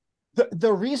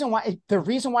 The reason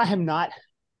why I'm not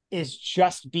is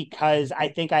just because I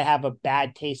think I have a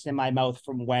bad taste in my mouth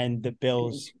from when the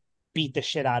Bills beat the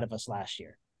shit out of us last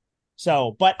year.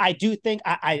 So, but I do think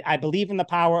I believe in the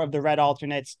power of the red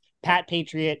alternates. Pat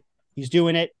Patriot, he's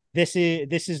doing it. This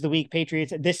is the week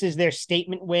Patriots. This is their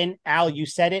statement win. Al, you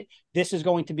said it. This is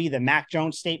going to be the Mac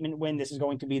Jones statement win. This is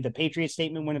going to be the Patriots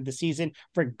statement win of the season,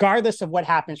 regardless of what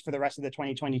happens for the rest of the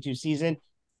 2022 season.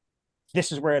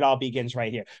 This is where it all begins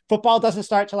right here. Football doesn't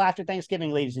start till after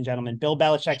Thanksgiving, ladies and gentlemen. Bill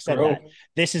Belichick said that.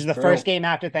 This is the first game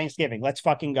after Thanksgiving. Let's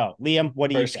fucking go. Liam, what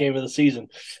do you think? First game of the season.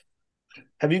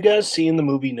 Have you guys seen the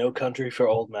movie No Country for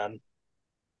Old Men?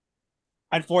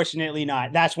 Unfortunately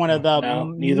not. That's one of the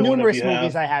numerous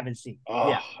movies I haven't seen.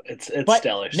 Oh, yeah. It's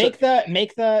stellar. Make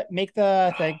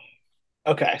the thing.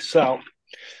 Okay, so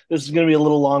this is going to be a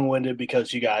little long-winded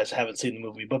because you guys haven't seen the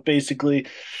movie, but basically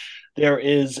there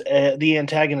is the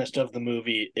antagonist of the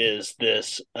movie is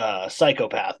this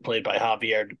psychopath played by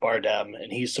Javier Bardem,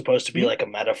 and he's supposed to be like a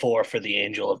metaphor for the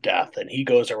angel of death, and he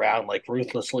goes around like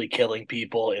ruthlessly killing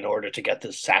people in order to get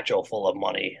this satchel full of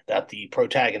money that the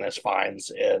protagonist finds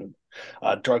in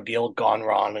a drug deal gone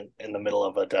wrong in the middle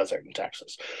of a desert in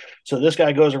Texas. So this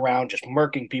guy goes around just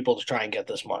murking people to try and get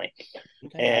this money.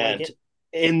 Okay, and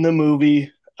in the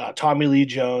movie, Tommy Lee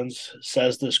Jones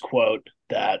says this quote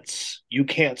that's, "You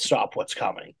can't stop what's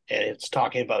coming." And it's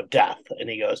talking about death. And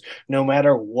he goes, "No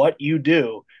matter what you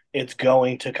do, it's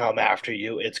going to come after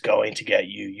you. It's going to get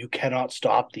you. You cannot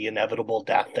stop the inevitable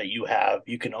death that you have.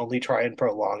 You can only try and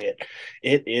prolong it.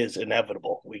 It is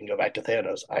inevitable." We can go back to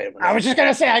Thanos. I was just going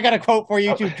to say, I got a quote for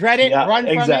you to dread it, run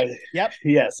from it. Yep.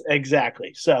 Yes,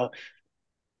 exactly. So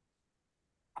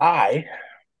I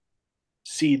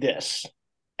see this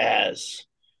as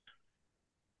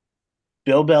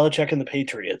Bill Belichick and the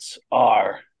Patriots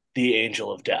are the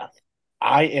angel of death.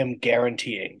 I am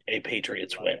guaranteeing a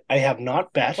Patriots win. I have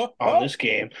not bet on this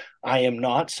game. I am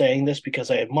not saying this because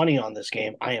I have money on this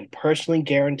game. I am personally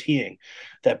guaranteeing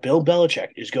that Bill Belichick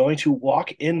is going to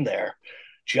walk in there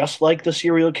just like the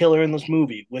serial killer in this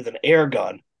movie with an air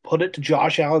gun, put it to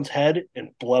Josh Allen's head, and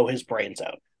blow his brains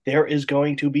out. There is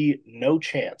going to be no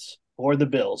chance for the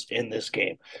Bills in this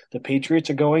game. The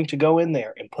Patriots are going to go in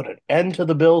there and put an end to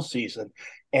the Bills season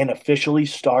and officially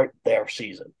start their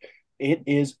season. It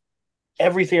is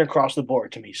everything across the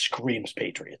board to me screams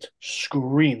Patriots.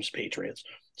 Screams Patriots.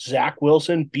 Zach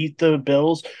Wilson beat the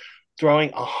Bills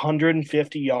throwing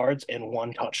 150 yards and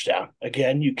 1 touchdown.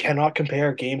 Again, you cannot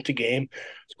compare game to game,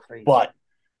 but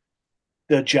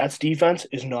the Jets defense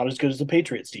is not as good as the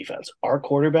Patriots defense. Our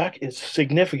quarterback is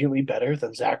significantly better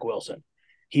than Zach Wilson.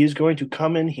 He is going to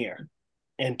come in here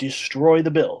and destroy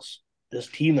the Bills, this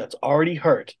team that's already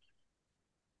hurt.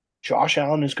 Josh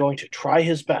Allen is going to try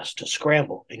his best to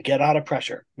scramble and get out of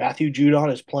pressure. Matthew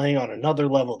Judon is playing on another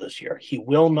level this year. He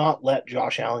will not let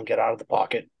Josh Allen get out of the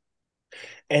pocket.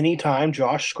 Anytime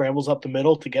Josh scrambles up the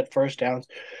middle to get first downs,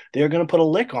 they're going to put a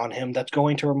lick on him that's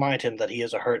going to remind him that he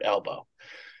has a hurt elbow.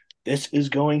 This is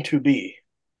going to be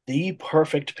the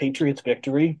perfect Patriots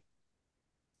victory.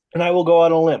 And I will go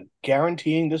on a limb,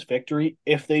 guaranteeing this victory.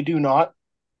 If they do not,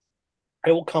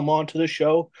 I will come on to the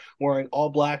show wearing all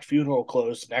black funeral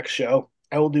clothes next show.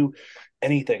 I will do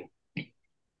anything.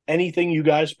 Anything you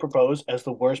guys propose as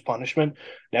the worst punishment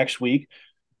next week,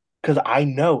 because I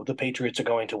know the Patriots are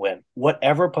going to win.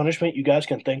 Whatever punishment you guys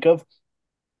can think of,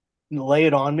 lay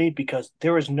it on me, because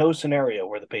there is no scenario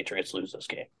where the Patriots lose this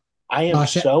game. I am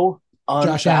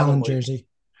Josh Allen jersey.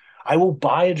 I will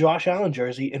buy a Josh Allen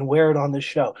jersey and wear it on this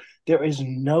show. There is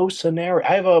no scenario.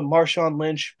 I have a Marshawn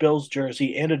Lynch Bills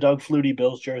jersey and a Doug Flutie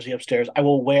Bills jersey upstairs. I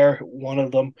will wear one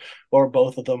of them or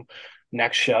both of them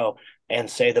next show and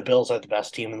say the Bills are the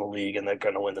best team in the league and they're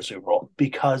going to win the Super Bowl,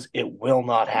 because it will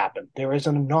not happen. There is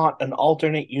not an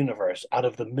alternate universe out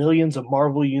of the millions of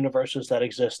Marvel universes that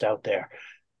exist out there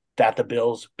that the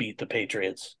Bills beat the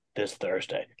Patriots this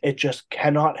Thursday. It just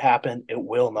cannot happen. It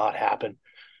will not happen.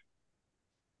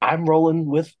 I'm rolling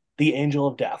with the angel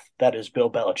of death. That is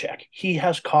Bill Belichick. He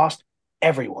has cost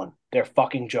everyone their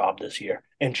fucking job this year,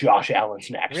 and Josh Allen's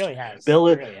next. Really has.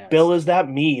 Bill is that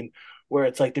meme where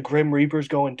it's like the Grim Reaper's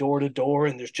going door to door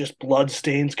and there's just blood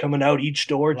stains coming out each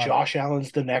door. Josh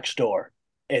Allen's the next door.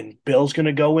 And Bill's going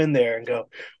to go in there and go,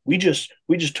 we just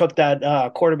took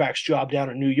that quarterback's job down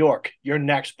in New York. You're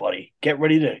next, buddy. Get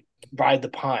ready to ride the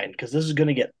pine, because this is going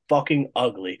to get fucking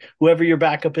ugly. Whoever your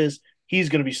backup is, he's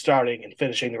going to be starting and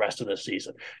finishing the rest of this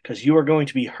season, because you are going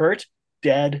to be hurt,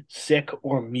 dead, sick,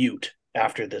 or mute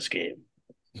after this game.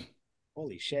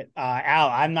 Holy shit. Al,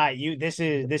 I'm not you. This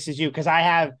is you, because I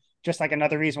have just like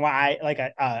another reason why I like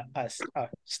a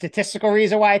statistical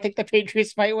reason why I think the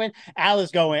Patriots might win. Al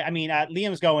is going,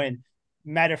 Liam's going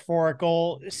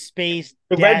metaphorical space.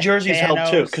 The red jerseys help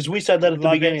too, because we said that at the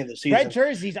beginning of the season. Red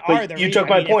jerseys are the reason. You took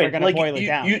my point. Like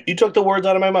you took the words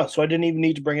out of my mouth, so I didn't even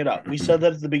need to bring it up. We said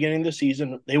that at the beginning of the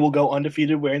season. They will go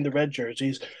undefeated wearing the red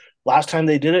jerseys. Last time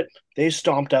they did it, they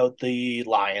stomped out the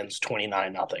Lions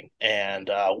 29-0, and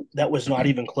that was not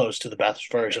even close to the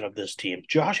best version of this team.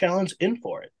 Josh Allen's in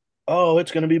for it. Oh,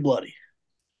 it's going to be bloody.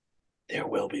 There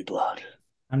will be blood.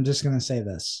 I'm just going to say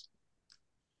this.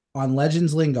 On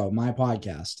Legends Lingo, my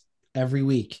podcast, every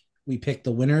week we pick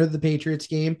the winner of the Patriots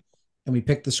game and we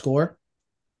pick the score.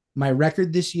 My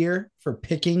record this year for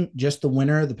picking just the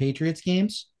winner of the Patriots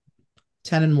games,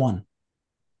 10-1.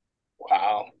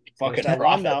 Wow. Fucking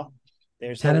one, though.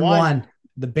 There's 10-1.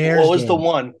 The Bears What was game. the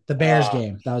one? The Bears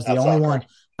game. That was the only one.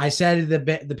 I said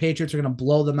the Patriots were going to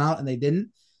blow them out, and they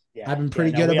didn't. Yeah, I've been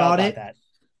pretty good about it.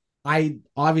 I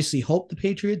obviously hope the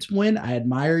Patriots win. I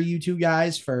admire you two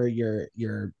guys for your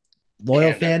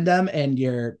loyal fandom and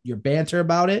your banter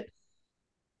about it.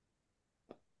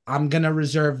 I'm going to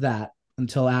reserve that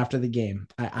until after the game.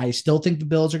 I still think the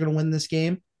Bills are going to win this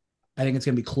game. I think it's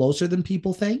going to be closer than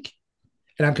people think.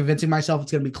 And I'm convincing myself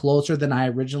it's going to be closer than I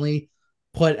originally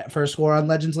put for a score on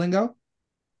Legends Lingo.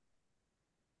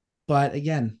 But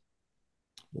again,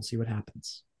 we'll see what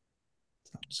happens.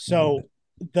 So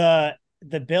the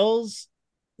Bills,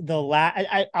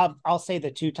 I'll say the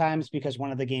 2 times, because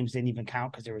one of the games didn't even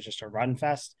count because there was just a run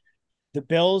fest. The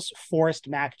Bills forced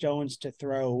Mac Jones to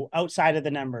throw outside of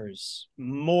the numbers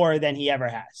more than he ever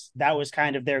has. That was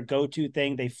kind of their go-to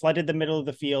thing. They flooded the middle of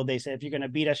the field. They said, if you're going to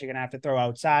beat us, you're going to have to throw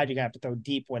outside. You're going to have to throw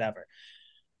deep, whatever.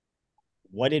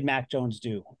 What did Mac Jones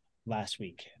do last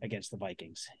week against the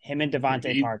Vikings? Him and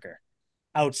Devontae Parker,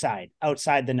 outside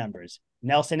the numbers.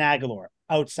 Nelson Aguilar,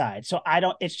 outside. So I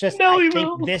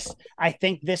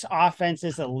think this offense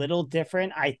is a little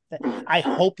different. I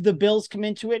hope the Bills come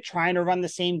into it trying to run the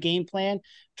same game plan,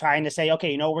 trying to say,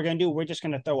 okay, you know what we're going to do? We're just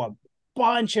going to throw a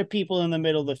bunch of people in the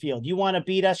middle of the field. You want to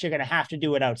beat us? You're going to have to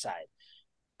do it outside.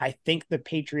 I think the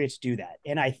Patriots do that.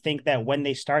 And I think that when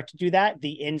they start to do that,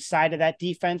 the inside of that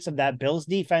defense, of that Bills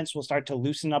defense, will start to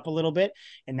loosen up a little bit.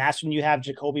 And that's when you have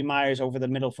Jacoby Myers over the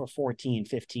middle for 14,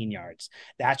 15 yards.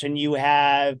 That's when you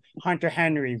have Hunter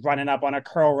Henry running up on a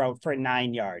curl route for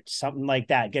 9 yards, something like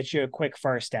that. Gets you a quick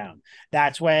first down.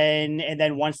 That's when, and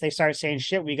then once they start saying,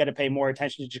 shit, we got to pay more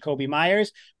attention to Jacoby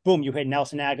Myers, boom, you hit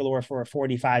Nelson Aguilar for a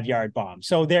 45-yard bomb.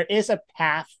 So there is a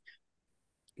path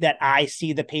that I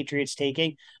see the Patriots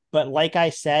taking. But like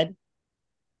I said,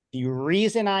 the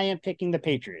reason I am picking the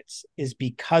Patriots is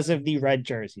because of the red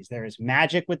jerseys. There is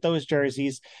magic with those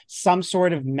jerseys. Some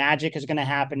sort of magic is going to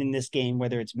happen in this game,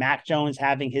 whether it's Mac Jones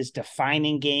having his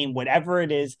defining game, whatever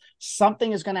it is,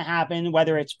 something is going to happen,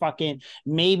 whether it's fucking,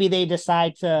 maybe they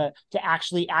decide to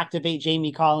actually activate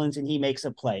Jamie Collins and he makes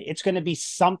a play. It's going to be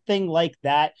something like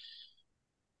that.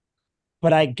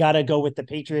 But I got to go with the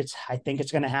Patriots. I think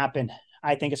it's going to happen.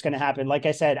 Like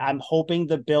I said, I'm hoping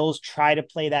the Bills try to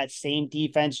play that same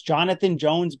defense. Jonathan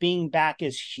Jones being back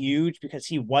is huge because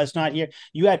he was not here.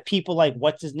 You had people like,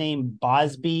 what's his name?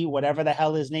 Bosby, whatever the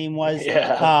hell his name was,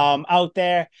 out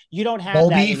there. You don't have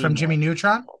Bobby from Jimmy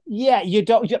Neutron. Yeah, you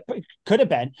don't. Could have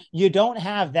been. You don't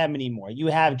have them anymore. You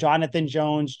have Jonathan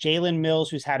Jones, Jalen Mills,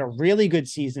 who's had a really good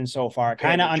season so far,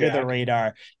 kind of under the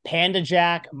radar. Panda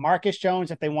Jack, Marcus Jones,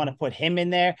 if they want to put him in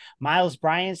there. Miles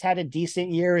Bryant's had a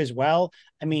decent year as well.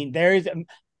 I mean, there's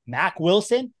Mac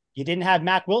Wilson. You didn't have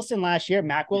Mac Wilson last year.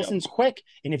 Mac Wilson's quick.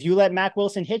 And if you let Mac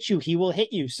Wilson hit you, he will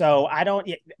hit you. So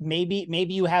maybe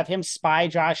you have him spy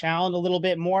Josh Allen a little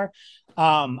bit more.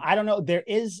 I don't know.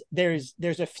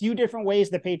 There's a few different ways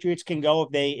the Patriots can go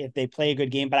if they play a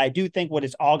good game, but I do think what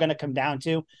it's all going to come down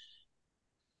to,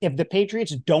 if the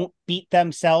Patriots don't beat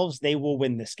themselves, they will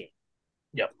win this game.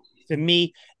 Yep. To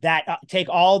me, that take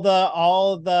all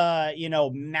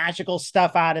the magical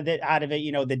stuff out of it,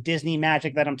 the Disney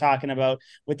magic that I'm talking about.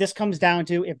 What this comes down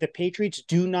to, if the Patriots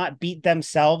do not beat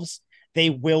themselves, they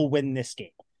will win this game.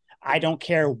 I don't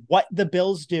care what the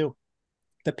Bills do.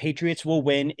 The Patriots will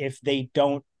win if they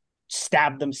don't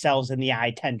stab themselves in the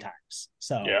eye 10 times.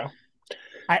 So yeah.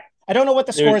 I don't know what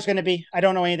the score is going to be. I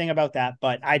don't know anything about that,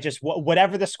 but I just,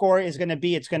 whatever the score is going to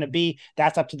be, it's going to be.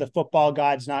 That's up to the football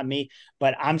gods, not me.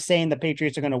 But I'm saying the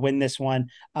Patriots are going to win this one.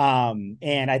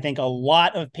 And I think a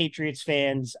lot of Patriots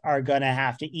fans are going to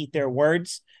have to eat their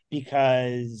words,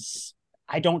 because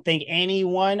I don't think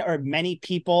anyone or many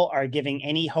people are giving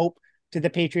any hope to the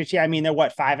Patriots here. I mean, they're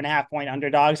 5.5 point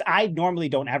underdogs. I normally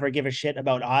don't ever give a shit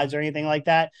about odds or anything like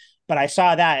that, but I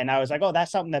saw that and I was like, oh,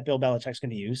 that's something that Bill Belichick's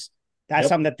going to use. That's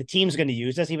something that the team's going to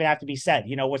use. Doesn't even have to be said.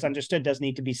 What's understood doesn't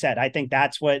need to be said. I think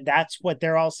that's what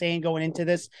they're all saying going into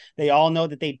this. They all know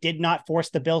that they did not force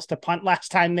the Bills to punt last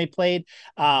time they played.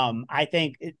 I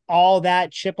think all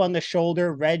that chip on the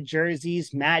shoulder, red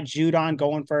jerseys, Matt Judon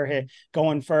going for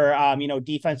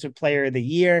defensive player of the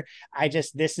year. I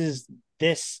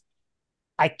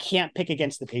can't pick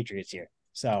against the Patriots here.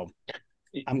 So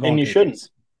I'm going. And you shouldn't.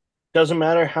 Doesn't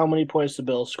matter how many points the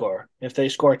Bills score. If they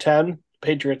score 10,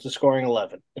 Patriots are scoring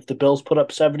 11. If the Bills put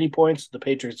up 70 points, the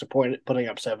Patriots are putting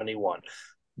up 71.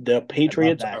 The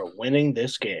Patriots are winning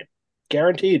this game.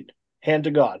 Guaranteed. Hand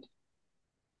to God.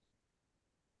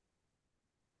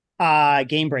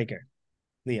 Game breaker.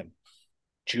 Liam.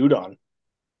 Judon.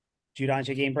 Judon's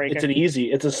your game breaker.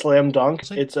 It's a slam dunk.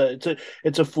 It's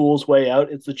a fool's way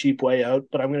out. It's the cheap way out,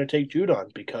 but I'm going to take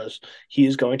Judon because he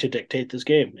is going to dictate this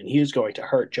game and he is going to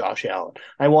hurt Josh Allen.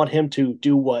 I want him to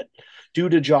do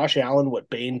to Josh Allen what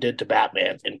Bane did to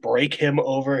Batman and break him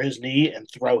over his knee and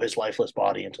throw his lifeless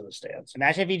body into the stands.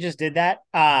 Imagine if he just did that.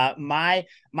 My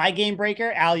game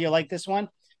breaker, Al, you like this one?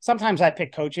 Sometimes I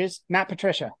pick coaches. Matt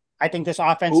Patricia. I think this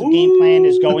offensive game plan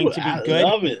is going to be good.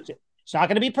 Love it. It's not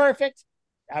going to be perfect.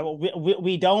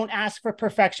 We don't ask for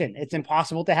perfection. It's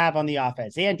impossible to have on the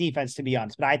offense and defense, to be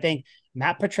honest. But I think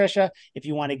Matt Patricia, if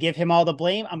you want to give him all the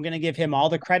blame, I'm going to give him all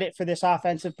the credit for this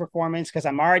offensive performance, because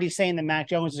I'm already saying that Mac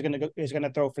Jones is going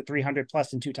to throw for 300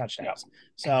 plus and 2 touchdowns. Yep.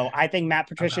 So I think Matt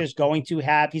Patricia is going to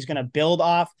he's going to build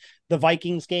off the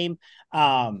Vikings game.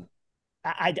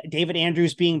 David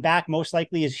Andrews being back most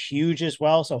likely is huge as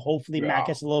well. So hopefully Matt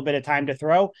gets a little bit of time to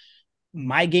throw.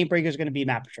 My game breaker is going to be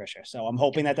Matt Patricia. So I'm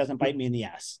hoping that doesn't bite me in the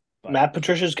ass. But Matt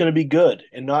Patricia is going to be good,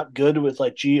 and not good with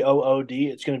like Good.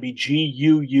 It's going to be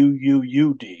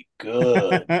Guuud.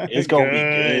 Good. It's going to be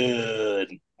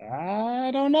good.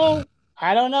 I don't know.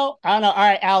 All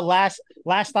right, Al, last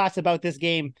thoughts about this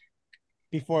game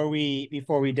before we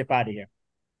dip out of here.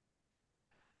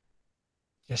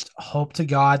 Just hope to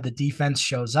God the defense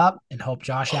shows up and hope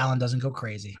Josh Allen doesn't go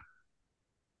crazy.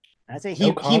 I say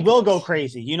No he will go confidence.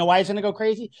 crazy. You know why he's going to go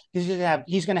crazy? Because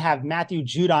he's going to have Matthew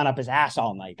Judon up his ass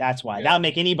all night. That's why. Yeah. That'll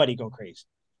make anybody go crazy.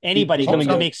 Anybody He's gonna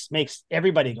go- makes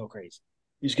everybody go crazy.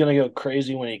 He's going to go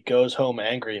crazy when he goes home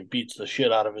angry and beats the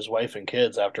shit out of his wife and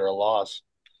kids after a loss.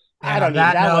 I And don't on need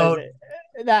that that note,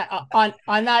 was that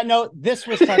on that note. This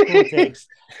was Tuck Rule Takes.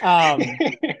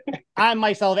 I'm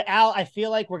Mike Sullivan. Al, I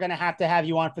feel like we're gonna have to have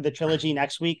you on for the trilogy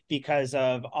next week because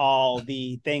of all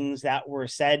the things that were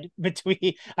said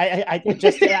between. I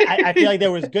feel like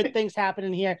there was good things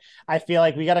happening here. I feel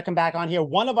like we got to come back on here.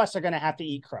 One of us are gonna have to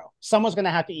eat crow. Someone's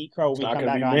gonna have to eat crow when we come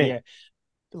back on here.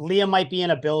 Liam might be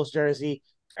in a Bills jersey.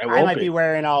 I might be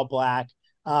wearing all black.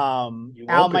 Al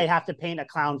might have to paint a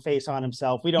clown face on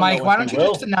himself. We don't Mike, know. why don't you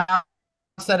just announce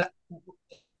that?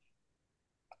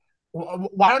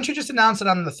 Why don't you just announce it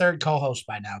on the third co-host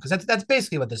by now? Because that's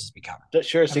basically what this has become. That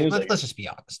sure seems like let's just be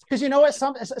honest. Because you know what?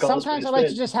 Sometimes I like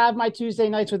to just have my Tuesday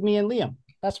nights with me and Liam.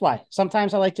 That's why.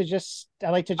 Sometimes I like to just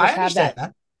have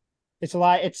that. It's a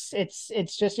lot.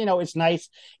 It's just, you know, it's nice.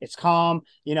 It's calm.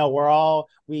 You know,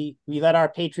 we let our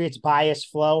Patriots bias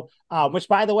flow, which,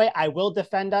 by the way, I will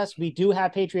defend us. We do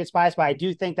have Patriots bias, but I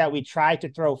do think that we try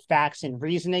to throw facts and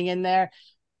reasoning in there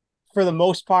for the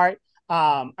most part.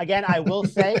 Again, I will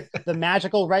say the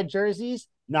magical red jerseys,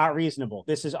 not reasonable.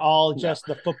 This is all just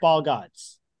the football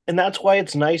gods. And that's why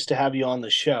it's nice to have you on the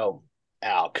show,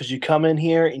 Al, because you come in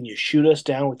here and you shoot us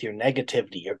down with your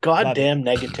negativity, your goddamn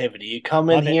negativity. You come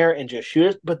in here and just shoot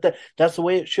us, but that's the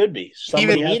way it should be.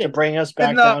 Somebody has to bring us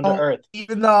back down to earth.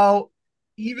 Even though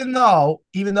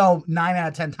 9 out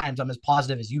of 10 times I'm as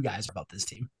positive as you guys about this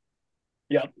team.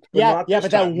 Yeah,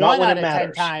 but that 1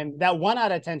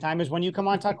 out of 10 time is when you come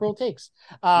on Tuck Rule Takes.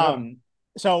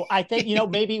 So I think, you know,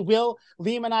 maybe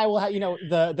Liam and I will have, you know,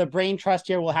 the brain trust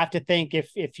here will have to think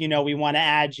if you know, we want to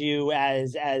add you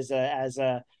as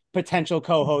a potential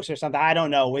co-host or something. I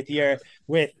don't know we'll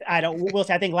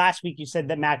say, I think last week you said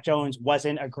that Mac Jones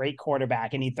wasn't a great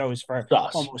quarterback and he throws for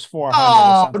almost 400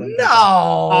 or something.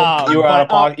 No. You were out of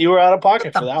pocket. You were out of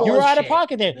pocket for that. You were out of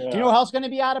pocket there. Yeah. Do you know who else is going to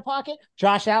be out of pocket?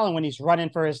 Josh Allen when he's running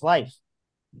for his life.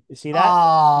 You see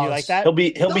that? You like that? He'll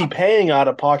be paying out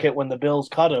of pocket when the Bills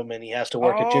cut him and he has to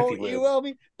work at Jiffy Lube. You will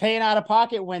be paying out of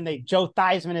pocket when they Joe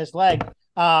Theismann his leg.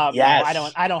 Yes. No,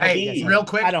 I don't. Hey, real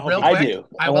quick. I do.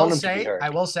 I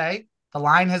will say the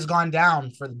line has gone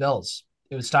down for the Bills.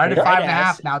 It was started at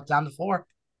 5.5. Now it's down to 4.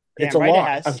 It's a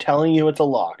lock. I'm telling you, it's a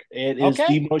lock. It is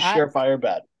the most surefire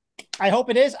bet. I hope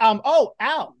it is. Al.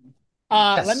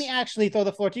 Yes. Let me actually throw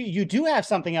the floor to you. You do have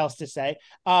something else to say.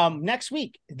 Next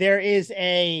week there is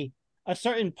a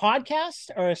certain podcast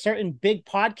or a certain big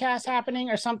podcast happening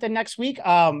or something next week.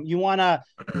 You want to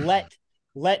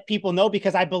let people know,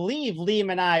 because I believe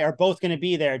Liam and I are both going to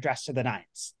be there dressed to the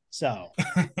nines. So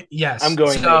yes, I'm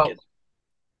going naked.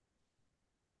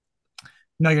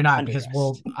 No, you're not, because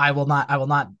I will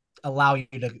not allow you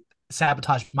to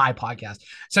sabotage my podcast.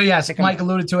 So yes, Mike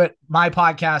alluded to it. My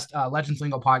podcast, Legends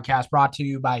Lingo podcast, brought to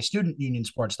you by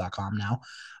StudentUnionSports.com now,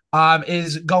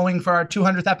 is going for our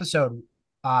 200th episode.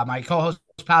 My co-host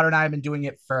Powder and I have been doing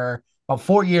it for about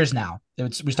 4 years now.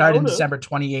 We started in December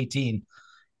 2018,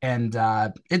 and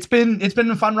it's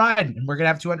been a fun ride. And we're gonna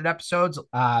have 200 episodes.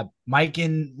 Mike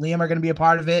and Liam are gonna be a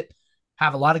part of it.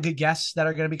 Have a lot of good guests that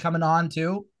are gonna be coming on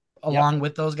too, along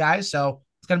with those guys. So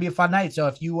it's gonna be a fun night. So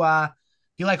if you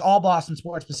like all Boston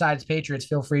sports besides Patriots,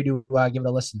 feel free to give it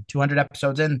a listen. 200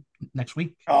 episodes in next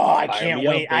week. Oh, I can't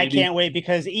wait. I can't wait,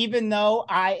 because even though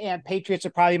Patriots are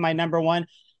probably my number one,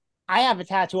 I have a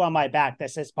tattoo on my back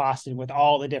that says Boston with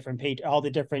all the different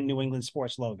New England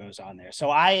sports logos on there.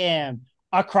 So I am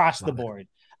across the board.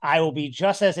 I will be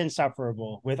just as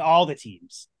insufferable with all the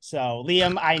teams. So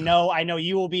Liam, I know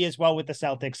you will be as well with the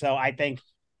Celtics. So I think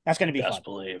that's going to be fun.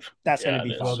 That's going to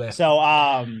be fun. So,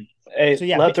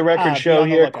 hey, let the record show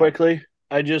here quickly.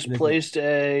 I just placed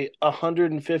a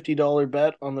 $150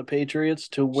 bet on the Patriots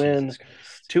to win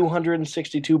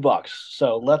 $262.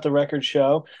 So let the record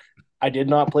show. I did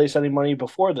not place any money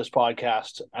before this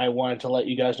podcast. I wanted to let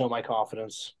you guys know my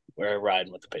confidence. We're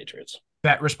riding with the Patriots.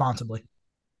 Bet responsibly.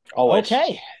 Always.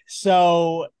 Okay.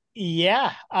 So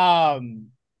yeah. I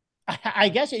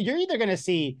guess you're either going to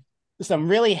see some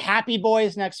really happy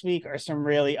boys next week or some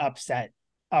really upset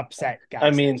guys.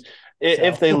 I mean,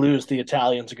 if they lose, the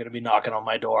Italians are going to be knocking on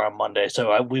my door on Monday,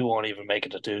 so we won't even make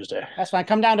it to Tuesday. That's fine.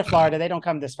 Come down to Florida. They don't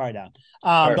come this far down.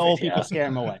 The old people scare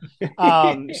them away.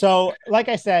 So like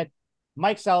I said,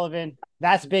 Mike Sullivan,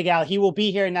 that's Big Al. He will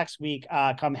be here next week,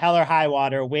 come hell or high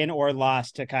water, win or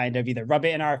loss, to kind of either rub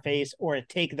it in our face or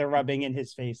take the rubbing in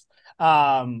his face.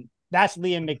 That's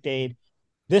Liam McDade.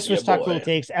 This was Tuck Rule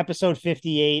Takes, episode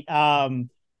 58. Can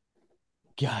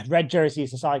God, red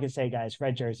jerseys. That's all I can say, guys.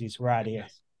 Red jerseys. We're out of here.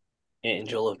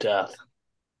 Angel of Death.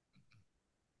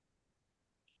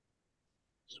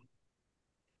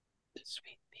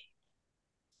 Sweet.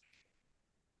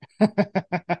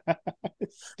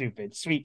 Stupid. Sweet.